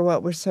mornings were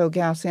what were so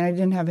ghastly, and I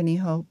didn't have any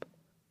hope.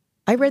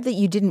 I read that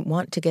you didn't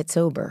want to get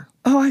sober.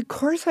 Oh, of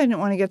course I didn't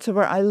want to get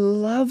sober. I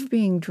love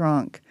being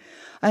drunk.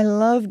 I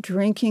love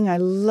drinking. I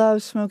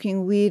love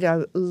smoking weed.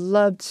 I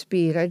loved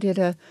speed. I did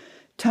a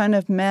ton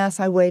of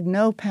meth. I weighed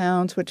no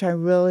pounds, which I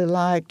really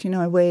liked.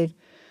 I weighed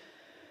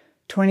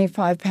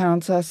 25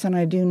 pounds less than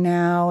I do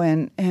now.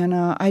 And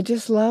I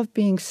just love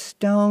being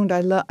stoned.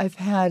 I've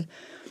had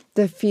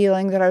the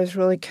feeling that I was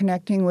really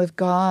connecting with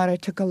God. I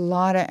took a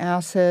lot of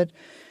acid.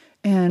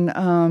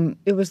 And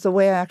it was the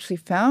way I actually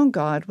found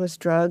God was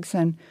drugs.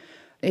 And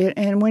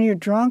when you're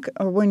drunk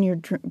or when you're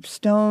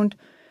stoned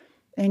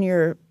and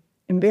you're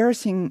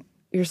embarrassing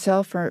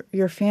yourself or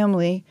your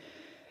family,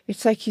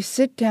 it's like you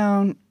sit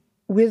down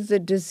with the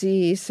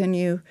disease and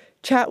you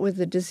chat with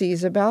the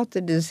disease about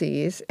the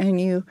disease, and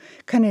you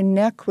kind of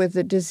neck with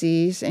the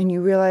disease, and you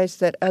realize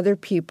that other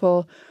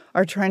people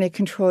are trying to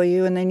control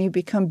you, and then you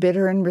become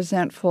bitter and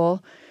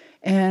resentful.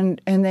 And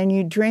then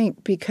you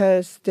drink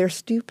because they're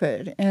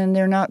stupid and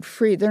they're not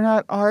free. They're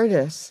not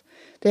artists.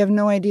 They have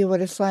no idea what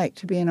it's like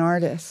to be an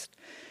artist.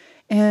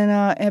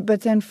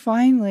 But then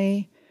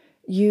finally,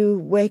 you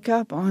wake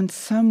up on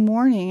some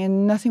morning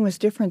and nothing was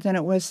different than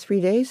it was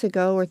 3 days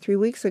ago or 3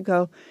 weeks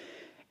ago,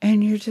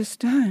 and you're just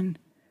done.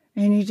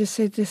 And you just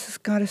say, "This has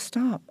got to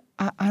stop."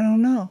 I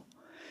don't know.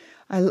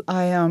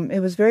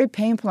 It was very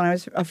painful, and I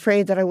was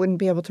afraid that I wouldn't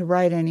be able to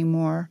write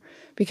anymore,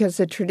 because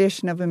the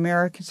tradition of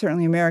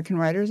certainly American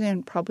writers,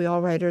 and probably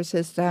all writers,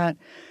 is that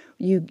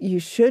you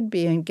should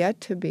be and get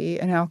to be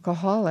an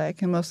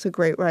alcoholic, and most of the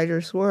great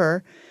writers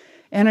were.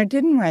 And I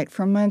didn't write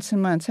for months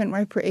and months. I didn't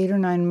write for 8 or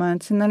 9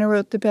 months. And then I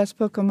wrote the best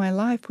book of my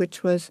life,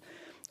 which was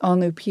All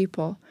New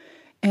People.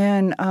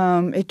 And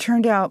it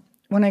turned out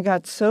when I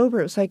got sober,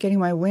 it was like getting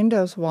my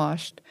windows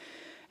washed.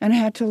 And I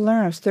had to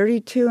learn. I was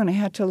 32, and I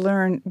had to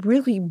learn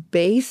really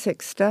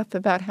basic stuff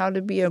about how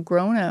to be a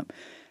grown-up,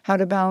 how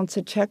to balance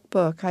a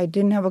checkbook. I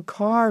didn't have a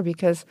car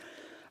because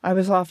I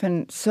was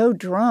often so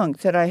drunk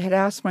that I had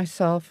asked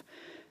myself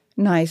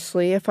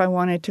nicely if I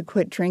wanted to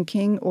quit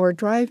drinking or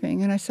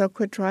driving. And I said, I'll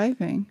quit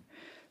driving.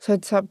 So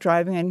I'd stopped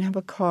driving. I didn't have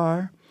a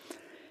car.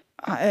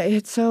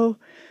 It's so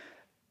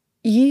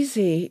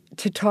easy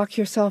to talk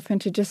yourself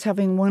into just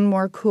having one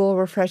more cool,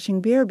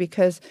 refreshing beer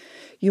because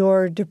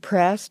you're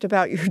depressed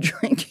about your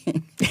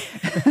drinking.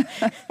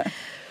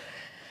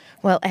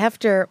 Well,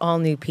 after All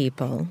New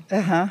People,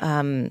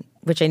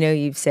 which I know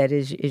you've said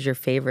is your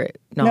favorite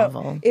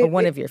novel, or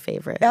one of your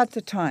favorites. At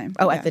the time.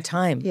 Oh, yeah. at the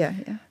time. Yeah.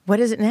 What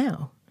is it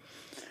now?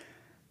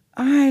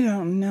 I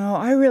don't know.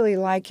 I really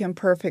like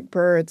Imperfect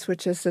Birds,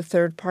 which is the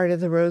third part of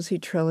the Rosie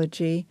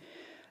trilogy.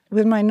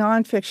 With my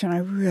nonfiction, I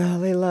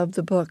really love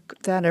the book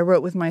that I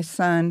wrote with my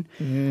son.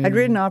 I'd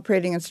written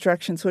Operating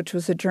Instructions, which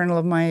was a journal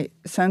of my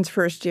son's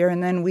first year,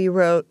 and then we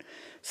wrote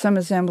Some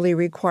Assembly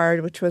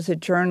Required, which was a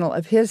journal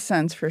of his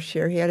son's first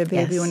year. He had a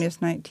baby when he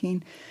was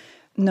 19.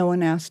 No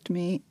one asked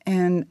me.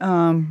 And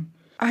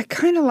I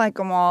kind of like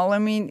them all. I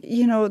mean,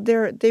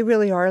 they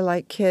really are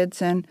like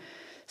kids, and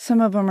some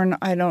of them are,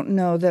 I don't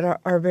know, that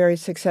are very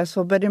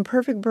successful. But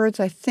Imperfect Birds,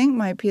 I think,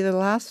 might be the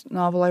last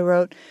novel I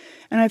wrote.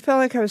 And I felt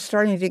like I was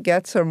starting to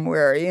get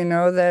somewhere,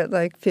 that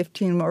like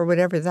 15 or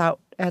whatever that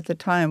at the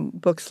time,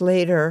 books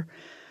later,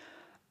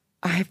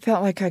 I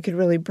felt like I could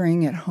really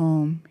bring it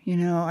home.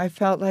 I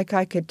felt like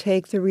I could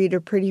take the reader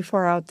pretty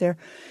far out there.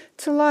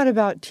 It's a lot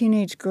about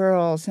teenage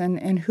girls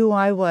and who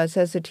I was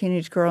as a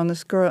teenage girl, and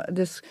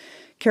this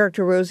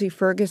character, Rosie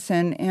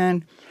Ferguson,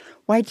 and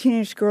why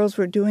teenage girls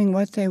were doing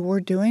what they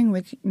were doing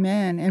with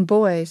men and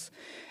boys.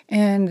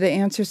 And the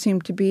answer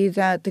seemed to be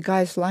that the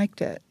guys liked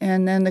it,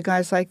 and then the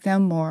guys liked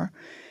them more.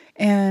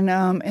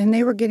 And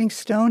they were getting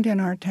stoned in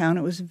our town.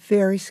 It was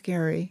very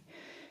scary.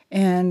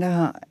 And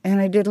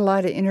I did a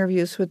lot of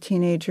interviews with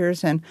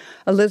teenagers, and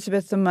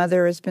Elizabeth, the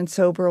mother, has been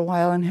sober a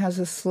while and has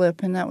a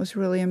slip, and that was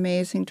really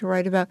amazing to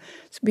write about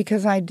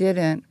because I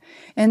didn't.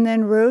 And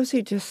then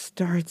Rosie just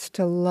starts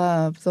to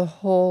love the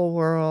whole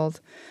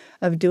world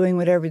of doing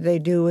whatever they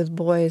do with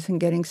boys and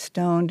getting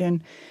stoned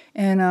and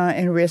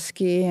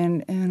risky,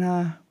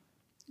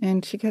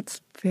 and she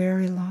gets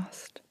very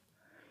lost.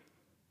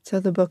 So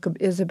the book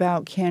is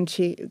about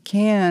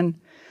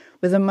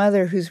with a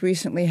mother who's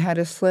recently had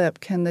a slip,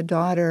 can the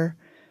daughter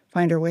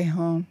find her way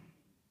home?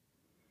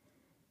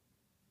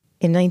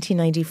 In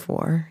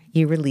 1994,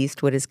 you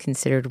released what is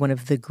considered one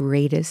of the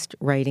greatest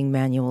writing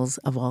manuals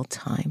of all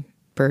time,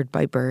 Bird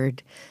by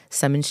Bird,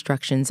 Some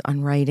Instructions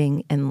on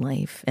Writing and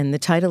Life. And the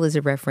title is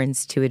a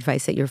reference to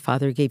advice that your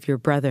father gave your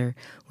brother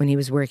when he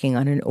was working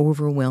on an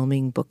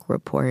overwhelming book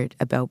report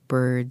about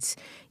birds.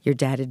 Your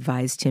dad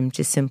advised him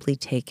to simply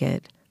take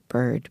it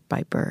bird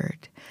by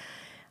bird.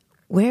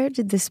 Where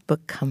did this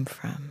book come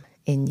from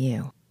in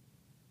you?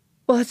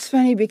 Well, it's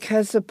funny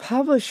because the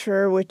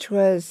publisher, which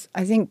was,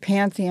 I think,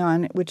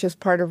 Pantheon, which is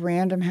part of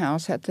Random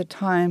House at the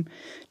time,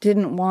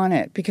 didn't want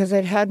it because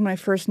I'd had my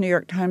first New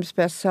York Times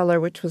bestseller,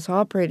 which was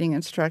Operating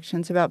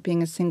Instructions about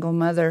being a single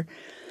mother.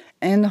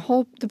 And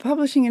the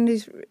publishing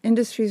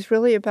industry is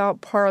really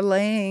about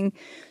parlaying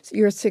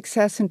your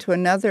success into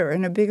another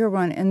and a bigger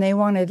one. And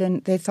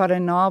they thought a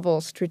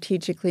novel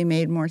strategically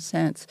made more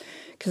sense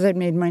because I'd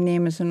made my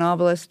name as a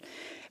novelist.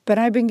 But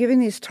I've been giving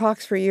these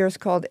talks for years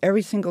called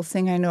Every Single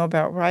Thing I Know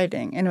About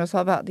Writing. And it was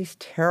all about these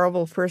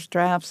terrible first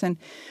drafts and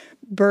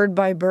Bird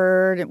by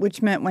Bird, which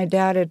meant my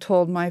dad had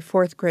told my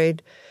fourth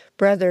grade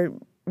brother,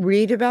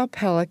 read about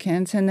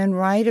pelicans and then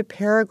write a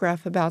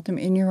paragraph about them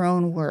in your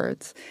own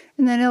words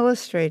and then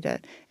illustrate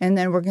it. And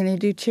then we're going to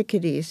do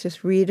chickadees.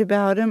 Just read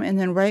about them and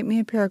then write me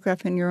a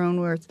paragraph in your own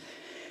words.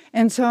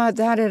 And so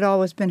that had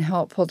always been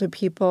helpful to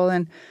people.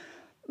 And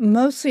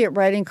mostly at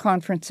writing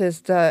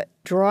conferences, the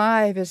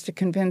drive is to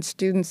convince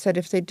students that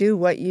if they do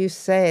what you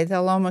say,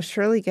 they'll almost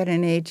surely get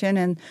an agent,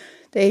 and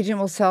the agent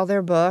will sell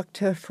their book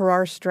to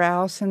Farrar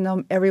Straus,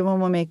 and everyone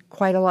will make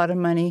quite a lot of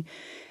money,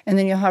 and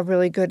then you'll have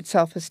really good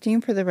self-esteem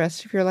for the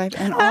rest of your life.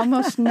 And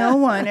almost no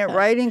one at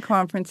writing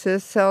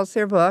conferences sells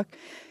their book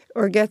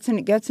or gets an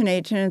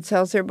agent and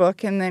sells their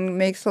book and then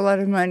makes a lot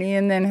of money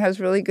and then has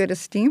really good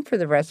esteem for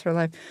the rest of their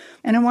life.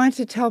 And I wanted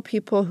to tell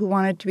people who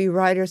wanted to be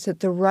writers that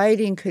the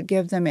writing could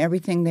give them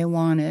everything they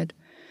wanted.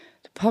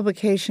 The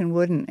publication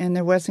wouldn't, and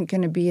there wasn't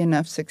going to be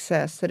enough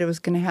success, that it was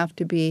going to have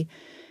to be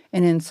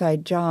an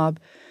inside job.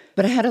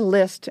 But I had a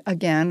list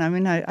again. I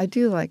mean, I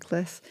do like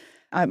lists.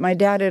 My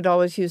dad had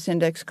always used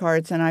index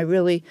cards, and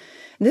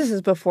this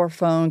is before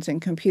phones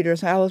and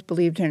computers. I always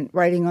believed in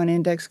writing on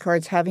index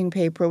cards, having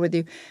paper with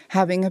you,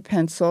 having a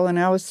pencil. And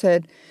I always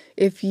said,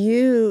 if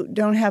you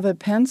don't have a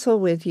pencil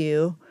with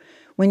you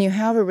when you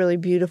have a really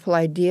beautiful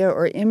idea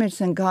or image,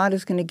 then God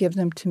is going to give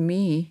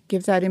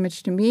that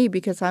image to me,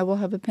 because I will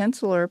have a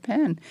pencil or a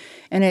pen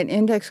and an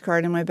index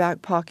card in my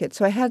back pocket.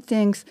 So I had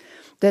things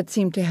that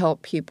seemed to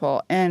help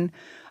people. And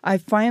I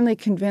finally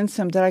convinced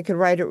them that I could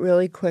write it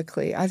really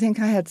quickly. I think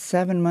I had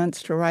 7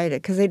 months to write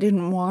it because they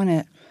didn't want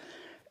it.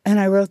 And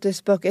I wrote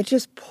this book. It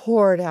just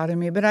poured out of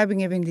me. But I've been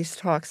giving these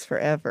talks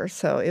forever,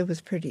 so it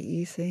was pretty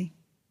easy.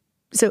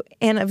 So,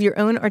 Anne, of your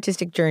own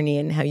artistic journey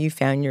and how you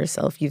found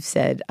yourself, you've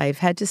said, I've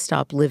had to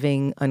stop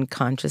living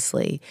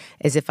unconsciously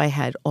as if I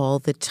had all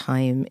the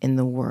time in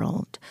the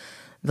world.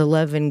 The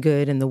love and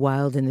good and the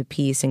wild and the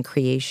peace and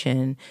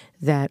creation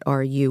that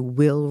are you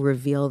will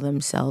reveal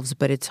themselves,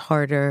 but it's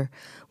harder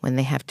when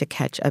they have to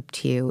catch up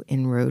to you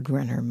in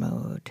roadrunner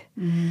mode.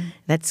 Mm-hmm.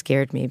 That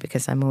scared me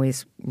because I'm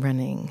always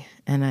running,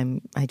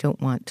 and I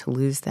don't want to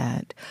lose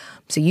that.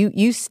 So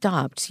you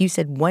stopped. You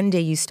said one day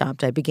you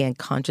stopped. I began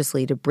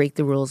consciously to break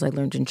the rules I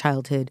learned in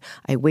childhood.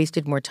 I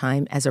wasted more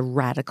time as a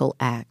radical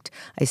act.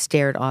 I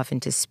stared off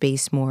into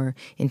space more,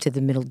 into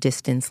the middle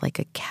distance like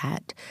a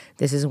cat.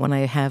 This is when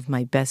I have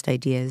my best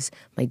ideas,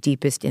 my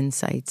deepest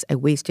insights. I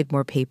wasted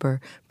more paper,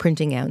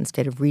 printing out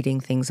instead of reading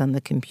things on the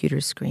computer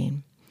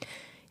screen.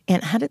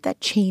 And how did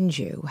that change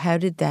you? How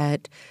did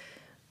that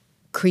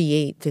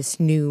create this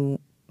new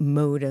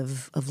mode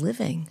of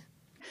living?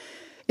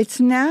 It's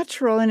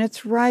natural and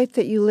it's right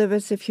that you live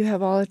as if you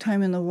have all the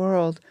time in the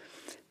world.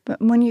 But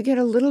when you get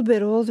a little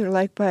bit older,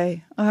 I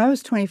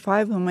was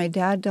 25 when my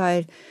dad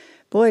died,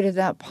 boy, did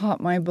that pop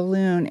my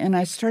balloon. And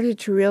I started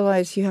to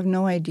realize you have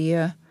no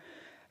idea.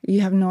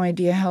 You have no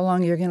idea how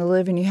long you're going to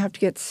live, and you have to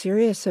get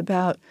serious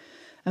about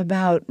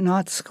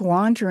not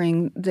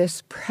squandering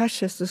this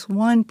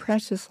one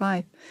precious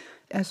life,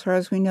 as far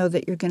as we know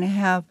that you're going to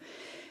have.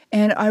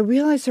 And I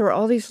realized there were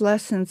all these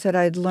lessons that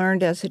I'd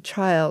learned as a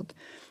child.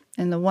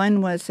 And the one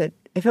was that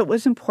if it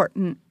was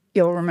important,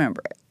 you'll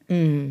remember it.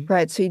 Mm.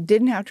 Right? So you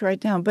didn't have to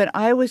write down. But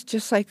I was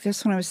just like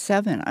this when I was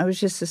 7. I was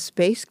just a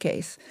space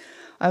case.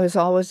 I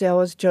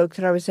always joked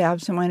that I was the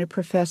absent-minded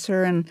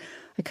professor, and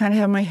I kind of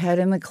had my head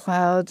in the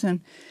clouds, and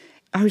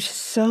I was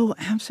just so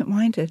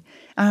absent-minded.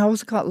 I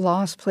always got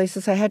lost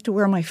places. I had to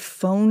wear my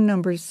phone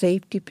number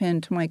safety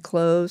pin to my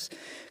clothes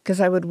because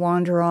I would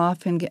wander off.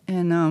 Then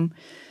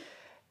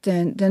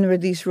there were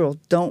these rules: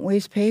 don't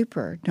waste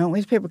paper,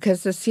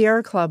 because the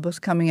Sierra Club was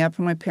coming up,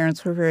 and my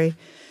parents were very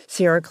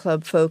Sierra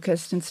Club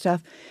focused and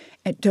stuff.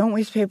 And don't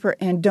waste paper,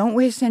 and don't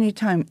waste any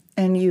time.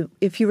 And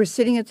if you were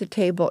sitting at the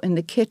table in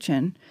the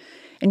kitchen,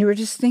 and you were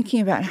just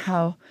thinking about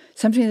how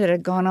something that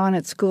had gone on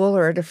at school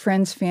or at a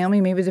friend's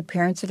family, maybe the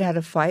parents had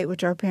a fight,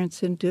 which our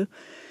parents didn't do,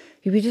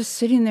 you'd be just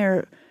sitting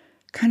there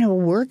kind of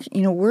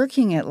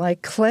working it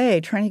like clay,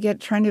 trying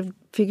to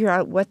figure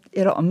out what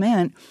it all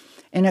meant.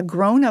 And a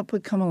grown-up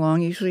would come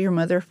along, usually your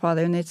mother or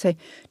father, and they'd say,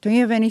 don't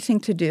you have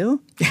anything to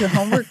do? Is your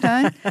homework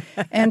done?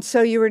 And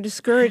so you were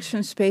discouraged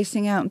from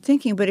spacing out and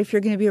thinking. But if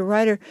you're going to be a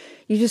writer,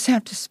 you just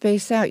have to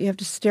space out. You have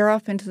to stare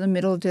off into the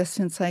middle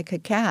distance like a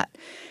cat.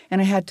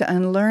 And I had to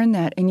unlearn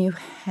that. And you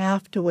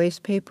have to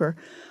waste paper.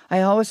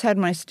 I always had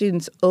my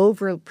students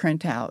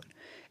overprint out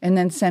and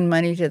then send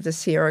money to the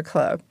Sierra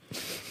Club.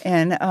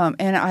 And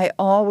I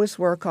almost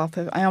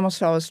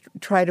always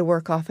try to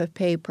work off of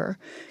paper,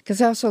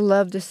 because I also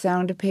love the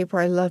sound of paper.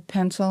 I love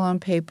pencil on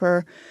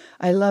paper.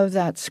 I love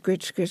that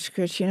scritch, scritch,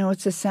 scritch.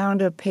 It's the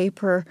sound of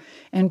paper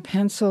and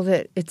pencil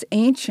that it's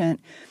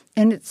ancient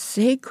and it's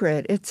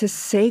sacred. It's a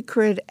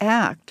sacred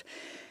act.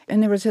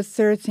 And there was a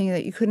third thing,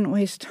 that you couldn't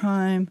waste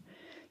time.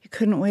 You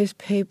couldn't waste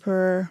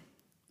paper.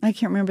 I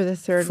can't remember the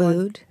third one.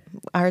 Food.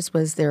 Ours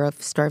was there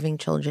of starving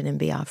children in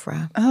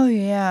Biafra. Oh,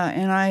 yeah.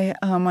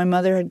 And my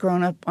mother had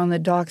grown up on the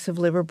docks of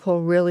Liverpool,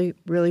 really,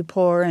 really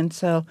poor. And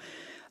so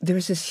there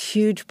was this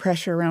huge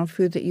pressure around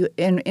food that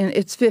and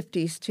it's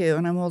 50s too,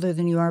 and I'm older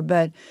than you are,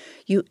 but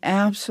you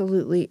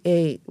absolutely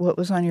ate what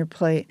was on your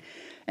plate.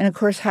 And, of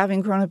course,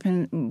 having grown up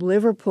in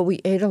Liverpool,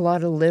 we ate a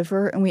lot of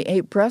liver and we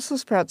ate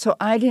Brussels sprouts. So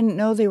I didn't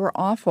know they were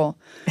awful.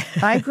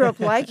 I grew up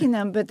liking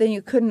them, but then you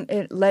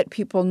couldn't let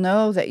people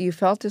know that you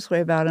felt this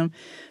way about them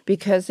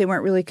because they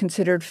weren't really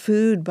considered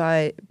food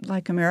by,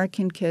 like,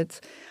 American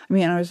kids. I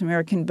mean, I was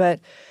American,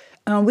 but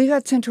we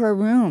got sent to our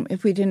room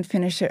if we didn't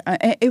finish it.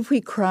 If we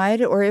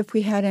cried or if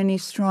we had any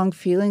strong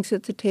feelings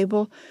at the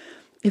table,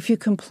 if you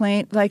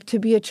complained, like to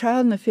be a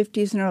child in the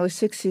 50s and early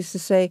 60s, to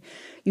say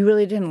you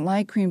really didn't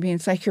like green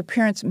beans, like your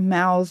parents'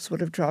 mouths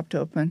would have dropped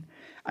open.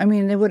 I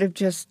mean, they would have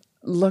just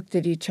looked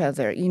at each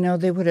other.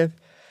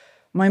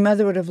 My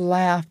mother would have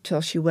laughed till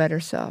she wet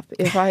herself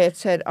if I had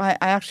said, I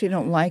actually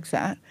don't like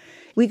that.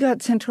 We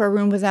got sent to our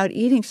room without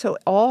eating, so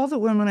all the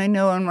women I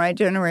know in my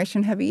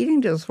generation have eating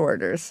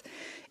disorders.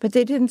 But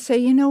they didn't say,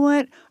 you know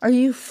what, are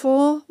you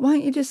full? Why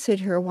don't you just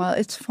sit here a while?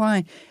 It's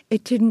fine.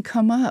 It didn't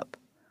come up.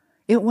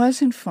 It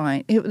wasn't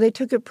fine. They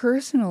took it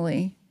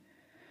personally,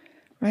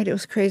 right? It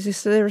was crazy.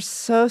 So there were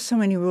so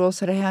many rules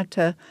that I had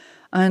to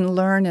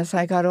unlearn as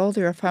I got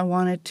older if I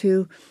wanted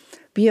to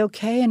be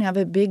okay and have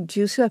a big,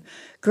 juicy life.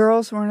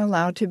 Girls weren't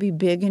allowed to be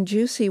big and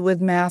juicy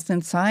with math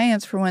and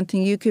science. For one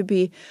thing, you could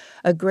be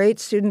a great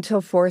student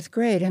till 4th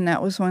grade, and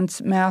that was when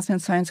math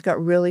and science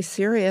got really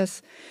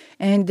serious.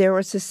 And there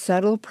was this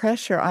subtle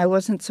pressure. I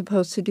wasn't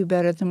supposed to do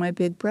better than my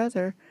big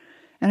brother,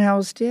 and I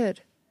always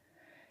did.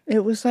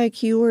 It was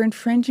like you were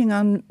infringing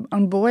on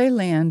boy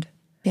land.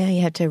 Yeah,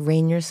 you had to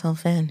rein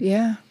yourself in.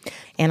 Yeah.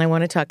 And I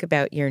want to talk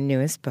about your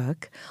newest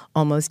book,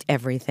 Almost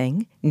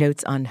Everything,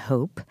 Notes on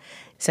Hope.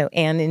 So,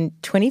 Anne, in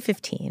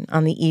 2015,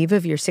 on the eve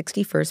of your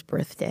 61st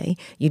birthday,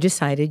 you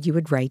decided you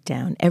would write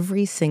down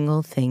every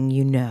single thing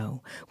you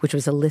know, which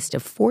was a list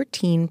of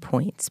 14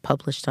 points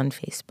published on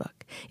Facebook.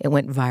 It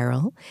went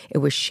viral. It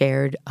was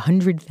shared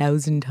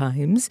 100,000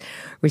 times,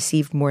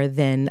 received more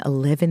than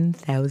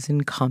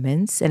 11,000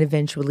 comments, and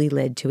eventually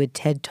led to a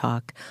TED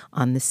Talk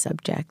on the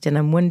subject. And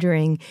I'm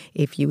wondering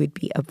if you would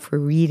be up for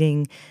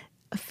reading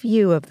a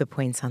few of the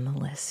points on the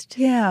list.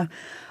 Yeah,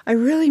 I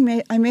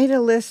made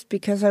a list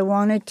because I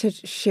wanted to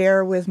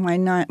share with my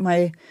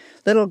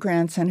little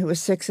grandson, who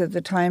was 6 at the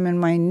time, and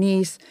my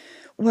niece,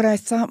 what I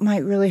thought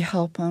might really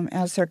help them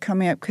as they're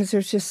coming up, because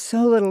there's just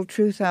so little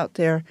truth out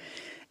there.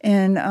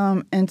 And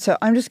so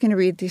I'm just going to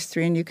read these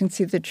 3, and you can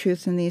see the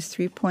truth in these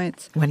 3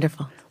 points.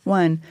 Wonderful.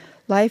 1,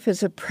 life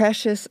is a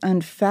precious,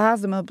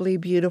 unfathomably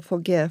beautiful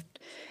gift,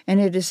 and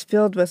it is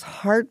filled with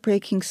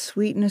heartbreaking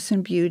sweetness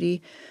and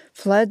beauty,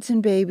 floods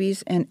and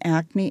babies, and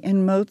acne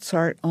and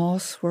Mozart all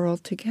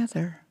swirled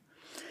together.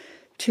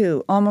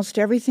 2, almost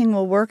everything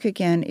will work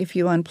again if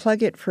you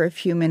unplug it for a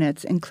few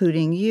minutes,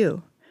 including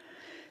you.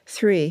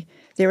 3,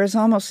 there is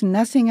almost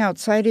nothing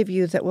outside of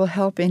you that will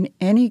help in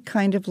any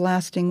kind of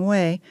lasting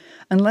way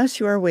unless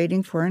you are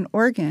waiting for an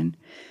organ.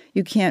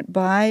 You can't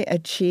buy,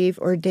 achieve,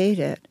 or date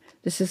it.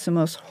 This is the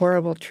most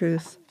horrible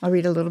truth. I'll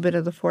read a little bit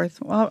of the 4th.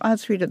 Well, I'll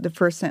just read the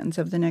first sentence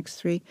of the next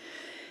 3.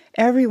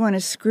 Everyone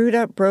is screwed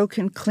up,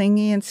 broken,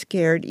 clingy, and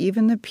scared,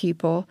 even the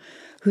people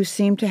who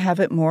seem to have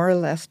it more or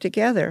less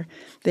together.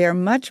 They are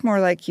much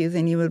more like you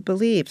than you would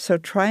believe, so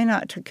try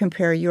not to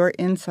compare your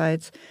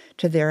insides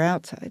to their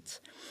outsides.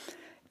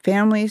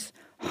 Families,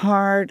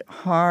 hard,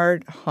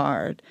 hard,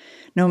 hard,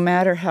 no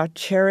matter how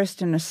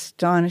cherished and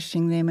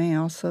astonishing they may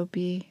also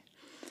be.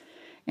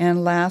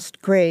 And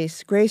last,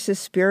 grace. Grace is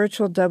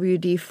spiritual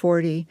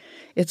WD-40.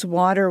 It's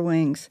water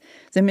wings.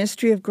 The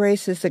mystery of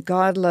grace is that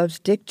God loves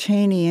Dick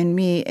Cheney and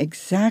me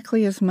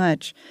exactly as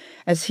much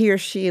as he or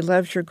she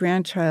loves your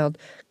grandchild.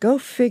 Go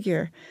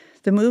figure.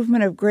 The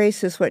movement of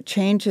grace is what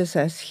changes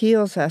us,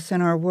 heals us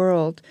in our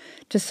world.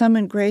 To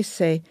summon grace,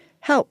 say,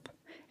 help,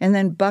 and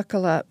then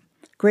buckle up.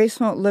 Grace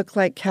won't look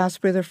like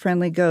Casper the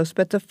Friendly Ghost,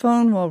 but the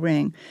phone will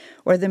ring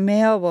or the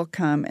mail will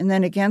come, and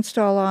then against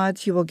all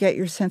odds, you will get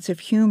your sense of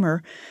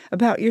humor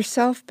about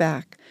yourself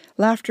back.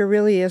 Laughter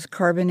really is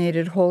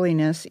carbonated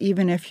holiness,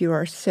 even if you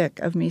are sick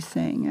of me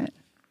saying it.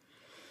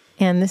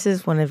 And this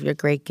is one of your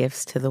great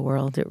gifts to the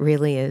world. It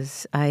really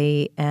is.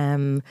 I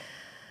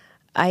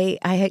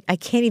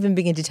can't even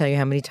begin to tell you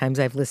how many times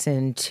I've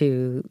listened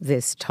to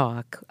this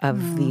talk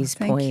of these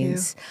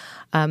points.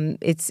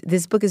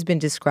 This book has been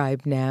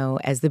described now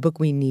as the book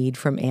we need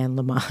from Anne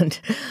Lamott.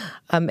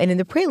 And in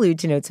the prelude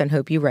to Notes on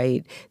Hope, you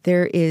write,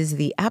 there is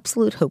the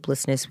absolute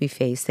hopelessness we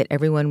face that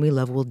everyone we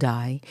love will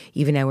die,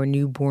 even our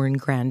newborn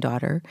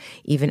granddaughter,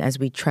 even as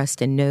we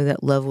trust and know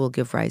that love will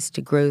give rise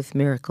to growth,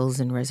 miracles,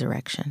 and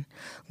resurrection.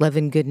 Love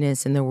and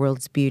goodness and the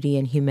world's beauty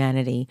and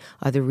humanity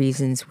are the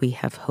reasons we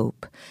have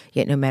hope.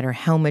 Yet no matter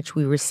how much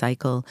we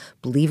recycle,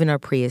 believe in our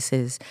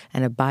Priuses,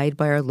 and abide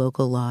by our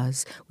local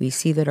laws, we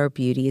see that our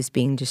beauty is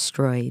being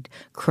destroyed,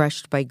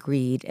 crushed by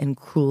greed and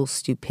cruel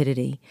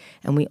stupidity.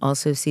 And we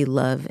also see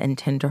love and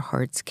tender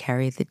hearts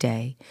carry the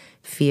day.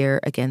 Fear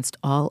against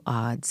all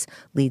odds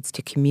leads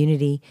to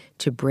community,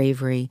 to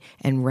bravery,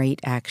 and right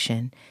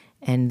action.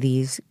 And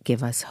these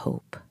give us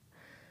hope.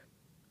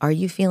 Are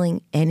you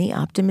feeling any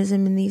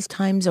optimism in these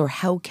times, or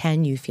how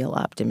can you feel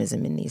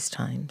optimism in these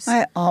times?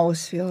 I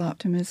always feel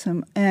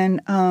optimism.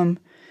 And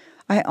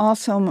I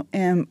also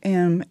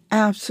am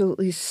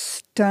absolutely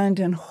stunned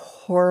and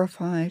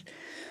horrified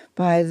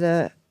by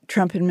the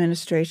Trump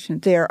administration.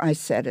 There, I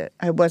said it.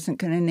 I wasn't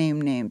going to name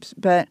names.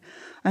 But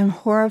I'm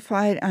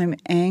horrified. I'm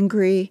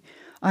angry.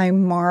 I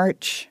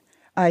march.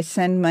 I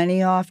send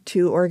money off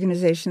to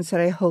organizations that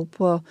I hope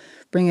will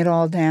bring it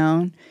all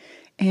down.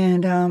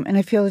 And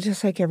I feel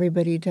just like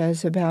everybody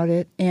does about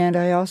it. And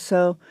I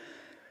also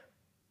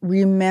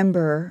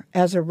remember,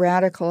 as a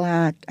radical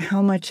act,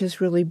 how much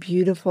is really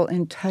beautiful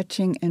and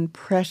touching and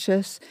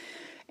precious.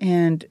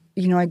 And,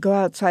 I go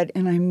outside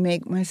and I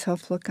make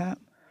myself look up.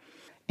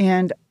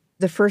 And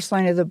the first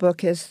line of the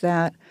book is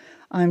that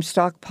I'm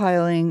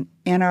stockpiling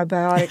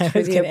antibiotics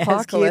for the apocalypse. I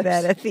was going to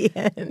ask you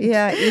that at the end.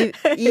 Yeah,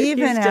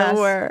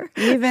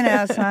 even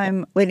as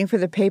I'm waiting for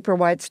the paper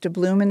whites to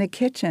bloom in the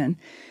kitchen.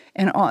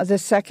 And the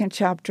second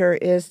chapter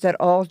is that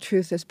all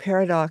truth is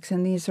paradox,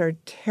 and these are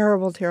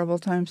terrible, terrible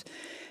times.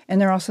 And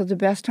they're also the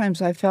best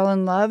times. I fell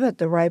in love at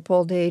the ripe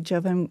old age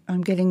of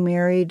I'm getting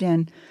married,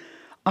 and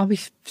I'll be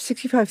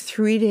 65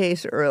 3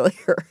 days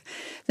earlier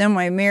than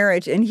my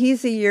marriage. And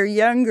he's a year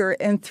younger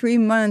and 3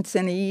 months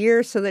and a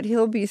year, so that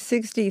he'll be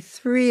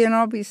 63 and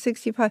I'll be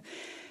 65.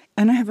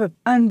 And I have an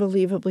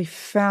unbelievably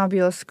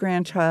fabulous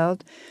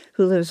grandchild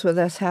who lives with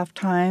us half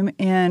time.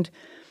 And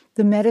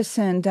the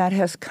medicine that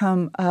has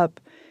come up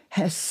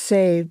has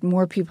saved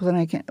more people than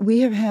I can. We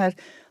have had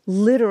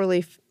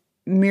literally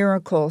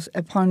miracles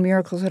upon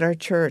miracles at our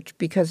church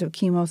because of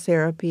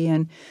chemotherapy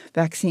and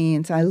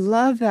vaccines. I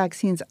love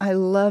vaccines. I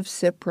love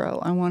Cipro,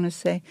 I want to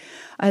say.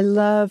 I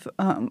love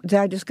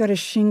I just got a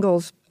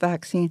shingles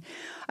vaccine.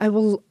 I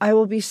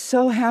will be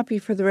so happy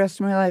for the rest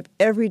of my life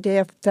every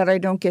day that I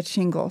don't get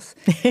shingles.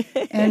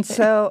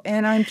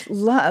 and I'm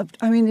loved.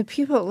 I mean, the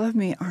people that love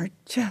me are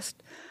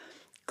just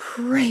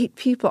great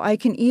people. I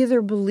can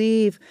either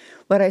believe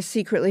what I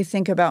secretly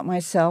think about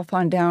myself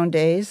on down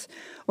days,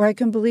 or I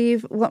can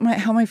believe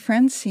how my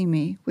friends see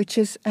me, which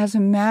is as a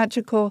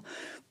magical,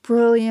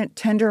 brilliant,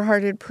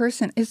 tender-hearted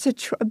person. It's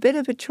a bit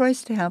of a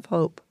choice to have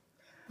hope.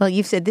 Well,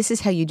 you've said this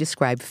is how you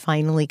describe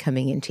finally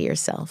coming into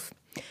yourself.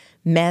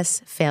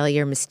 Mess,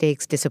 failure,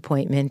 mistakes,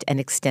 disappointment, and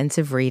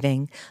extensive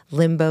reading,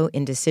 limbo,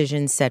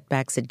 indecision,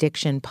 setbacks,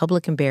 addiction,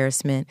 public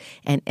embarrassment,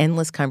 and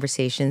endless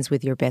conversations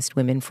with your best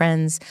women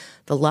friends,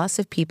 the loss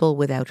of people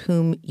without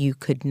whom you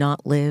could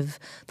not live,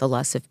 the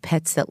loss of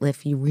pets that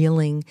left you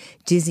reeling,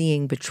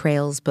 dizzying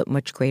betrayals but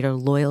much greater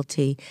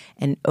loyalty,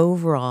 and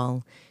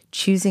overall,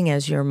 choosing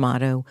as your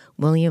motto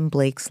William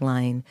Blake's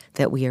line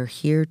that we are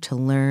here to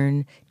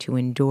learn to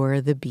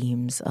endure the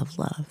beams of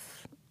love.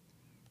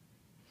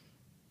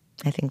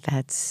 I think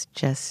that's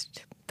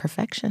just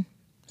perfection.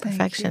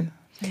 Perfection.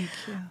 Thank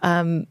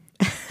you.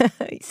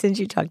 Since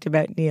you talked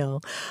about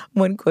Neil,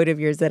 one quote of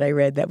yours that I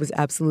read that was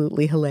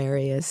absolutely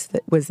hilarious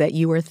was that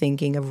you were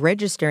thinking of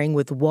registering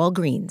with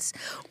Walgreens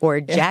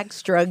or Jack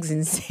Struggs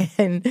in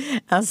San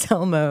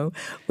Anselmo,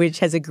 which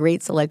has a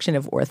great selection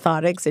of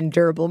orthotics and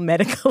durable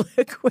medical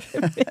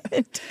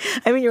equipment.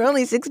 I mean, you're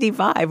only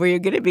 65, or you're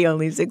going to be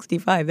only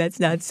 65. That's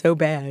not so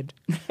bad.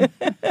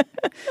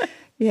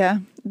 Yeah,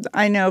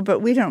 I know, but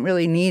we don't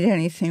really need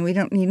anything. We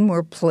don't need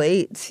more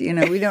plates.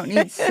 We don't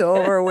need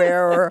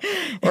silverware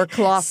or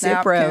cloth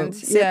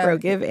napkins. Cipro.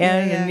 Give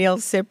Anne and Neil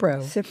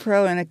Cipro.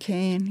 Cipro and a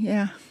cane,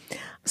 yeah.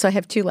 So I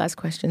have two last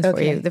questions for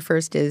you. The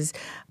first is,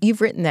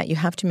 you've written that you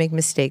have to make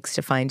mistakes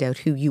to find out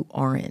who you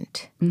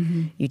aren't.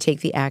 Mm-hmm. You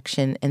take the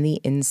action and the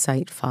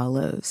insight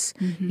follows.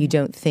 Mm-hmm. You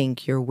don't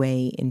think your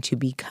way into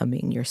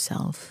becoming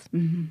yourself.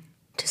 Mm-hmm.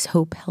 Does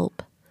hope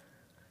help?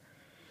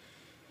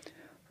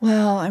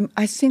 Well,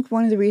 I think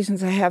one of the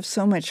reasons I have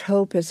so much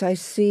hope is I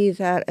see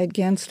that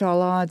against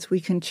all odds we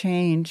can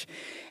change.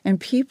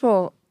 And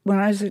people, when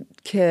I was a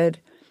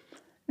kid,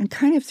 and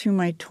kind of through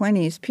my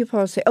 20s, people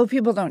always say, oh,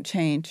 people don't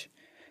change,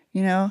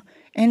 And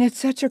it's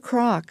such a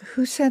crock.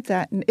 Who said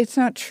that? And it's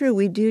not true.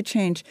 We do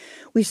change.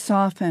 We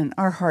soften.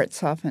 Our hearts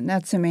soften.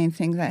 That's the main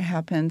thing that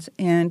happens.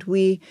 And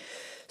we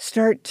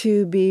start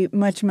to be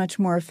much, much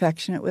more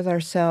affectionate with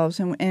ourselves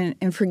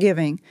and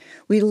forgiving.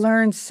 We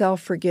learn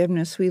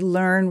self-forgiveness. We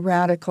learn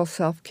radical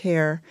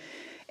self-care.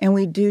 And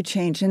we do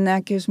change. And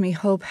that gives me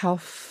hope how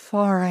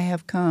far I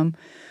have come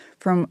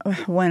from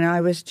when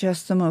I was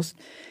just the most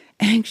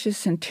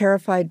anxious and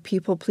terrified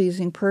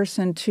people-pleasing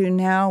person to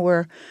now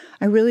where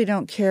I really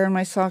don't care and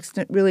my socks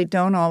really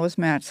don't always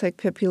match, like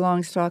Pippi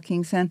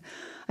Longstockings. And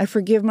I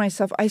forgive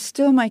myself. I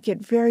still might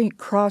get very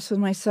cross with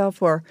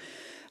myself or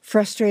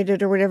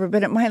frustrated or whatever,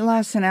 but it might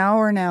last an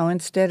hour now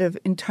instead of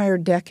entire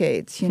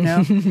decades,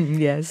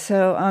 Yes.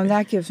 So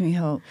that gives me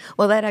hope.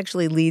 Well, that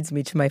actually leads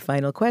me to my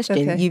final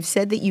question. Okay. You've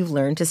said that you've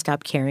learned to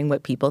stop caring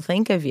what people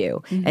think of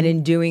you. Mm-hmm. And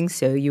in doing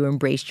so, you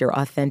embraced your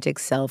authentic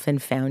self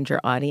and found your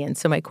audience.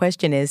 So my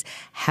question is,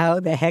 how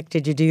the heck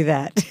did you do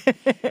that?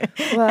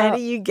 Well, how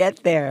do you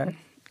get there?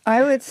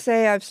 I would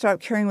say I've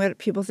stopped caring what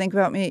people think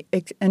about me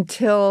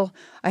until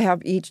I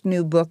have each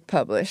new book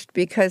published,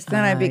 because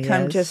then I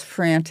become just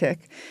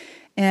frantic.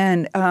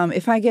 And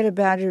if I get a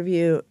bad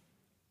review,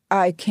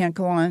 I can't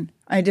go on.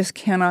 I just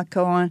cannot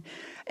go on.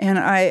 And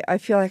I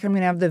feel like I'm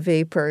going to have the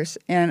vapors.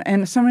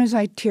 And sometimes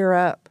I tear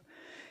up.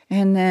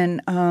 And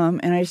then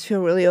and I just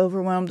feel really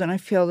overwhelmed. And I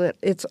feel that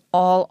it's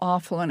all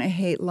awful and I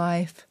hate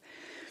life.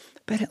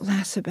 But it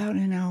lasts about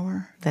an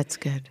hour. That's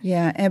good.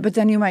 Yeah. But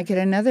then you might get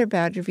another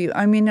bad review.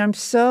 I mean, I'm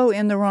so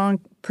in the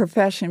wrong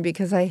profession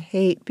because I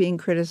hate being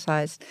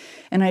criticized.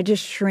 And I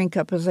just shrink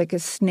up as like a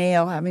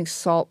snail having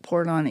salt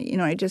poured on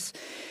it.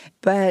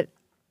 But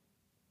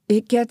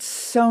it gets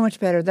so much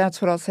better.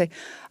 That's what I'll say.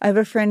 I have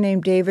a friend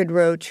named David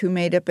Roach who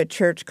made up a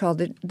church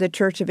called the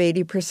Church of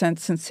 80%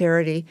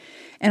 Sincerity.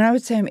 And I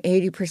would say I'm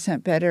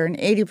 80% better. And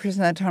 80% of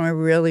the time I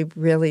really,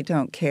 really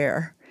don't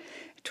care.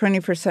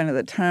 20% of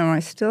the time I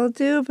still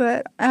do,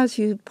 but as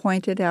you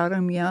pointed out,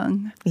 I'm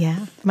young.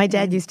 Yeah. My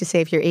dad used to say,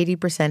 if you're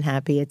 80%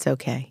 happy, it's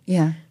okay.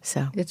 Yeah.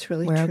 So it's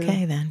really we're true.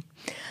 okay then.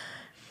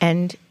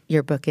 And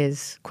your book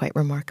is quite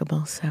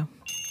remarkable, so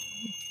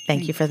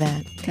Thank you for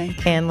that.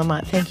 Thank you. Anne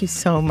Lamott, thank you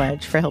so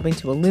much for helping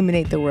to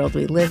illuminate the world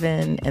we live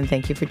in, and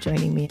thank you for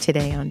joining me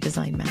today on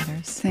Design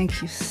Matters.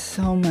 Thank you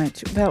so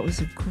much. That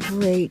was a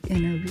great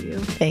interview.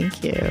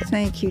 Thank you.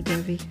 Thank you,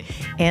 Debbie.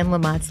 Anne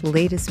Lamott's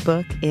latest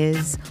book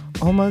is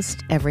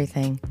Almost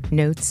Everything,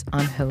 Notes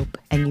on Hope,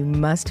 and you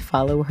must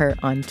follow her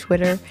on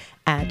Twitter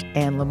at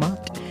Anne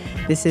Lamott.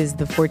 This is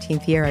the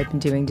 14th year I've been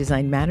doing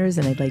Design Matters,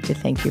 and I'd like to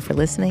thank you for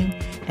listening.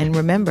 And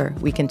remember,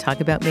 we can talk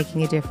about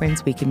making a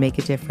difference, we can make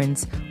a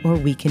difference, or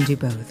we can do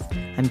both.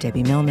 I'm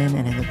Debbie Millman,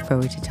 and I look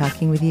forward to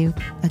talking with you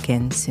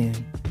again soon.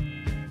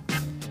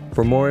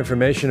 For more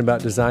information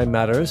about Design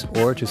Matters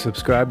or to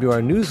subscribe to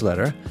our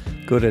newsletter,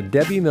 go to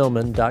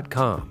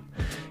debbiemillman.com.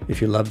 If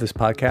you love this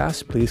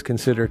podcast, please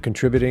consider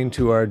contributing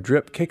to our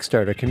DRIP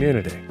Kickstarter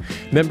community.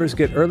 Members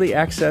get early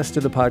access to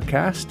the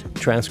podcast,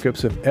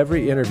 transcripts of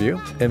every interview,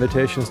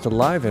 invitations to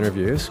live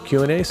interviews,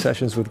 Q&A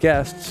sessions with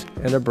guests,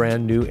 and a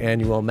brand new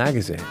annual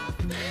magazine.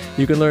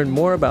 You can learn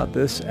more about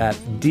this at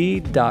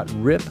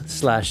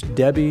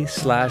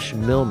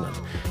d.rip/Debbie/Millman.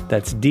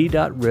 That's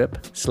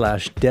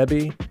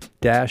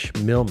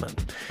d.rip/Debbie-Millman.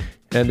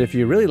 And if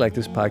you really like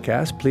this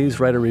podcast,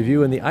 please write a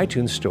review in the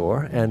iTunes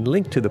store and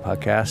link to the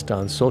podcast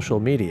on social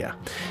media.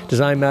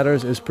 Design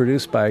Matters is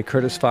produced by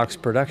Curtis Fox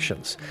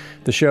Productions.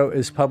 The show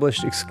is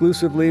published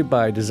exclusively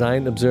by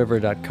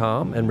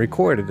DesignObserver.com and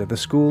recorded at the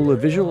School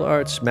of Visual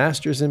Arts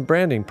Masters in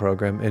Branding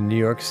program in New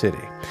York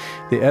City.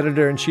 The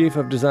editor-in-chief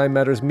of Design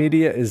Matters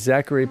Media is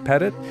Zachary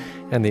Pettit,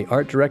 and the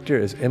art director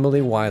is Emily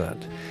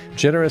Weiland.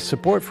 Generous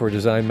support for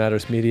Design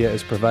Matters Media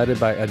is provided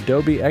by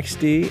Adobe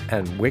XD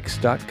and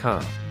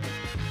Wix.com.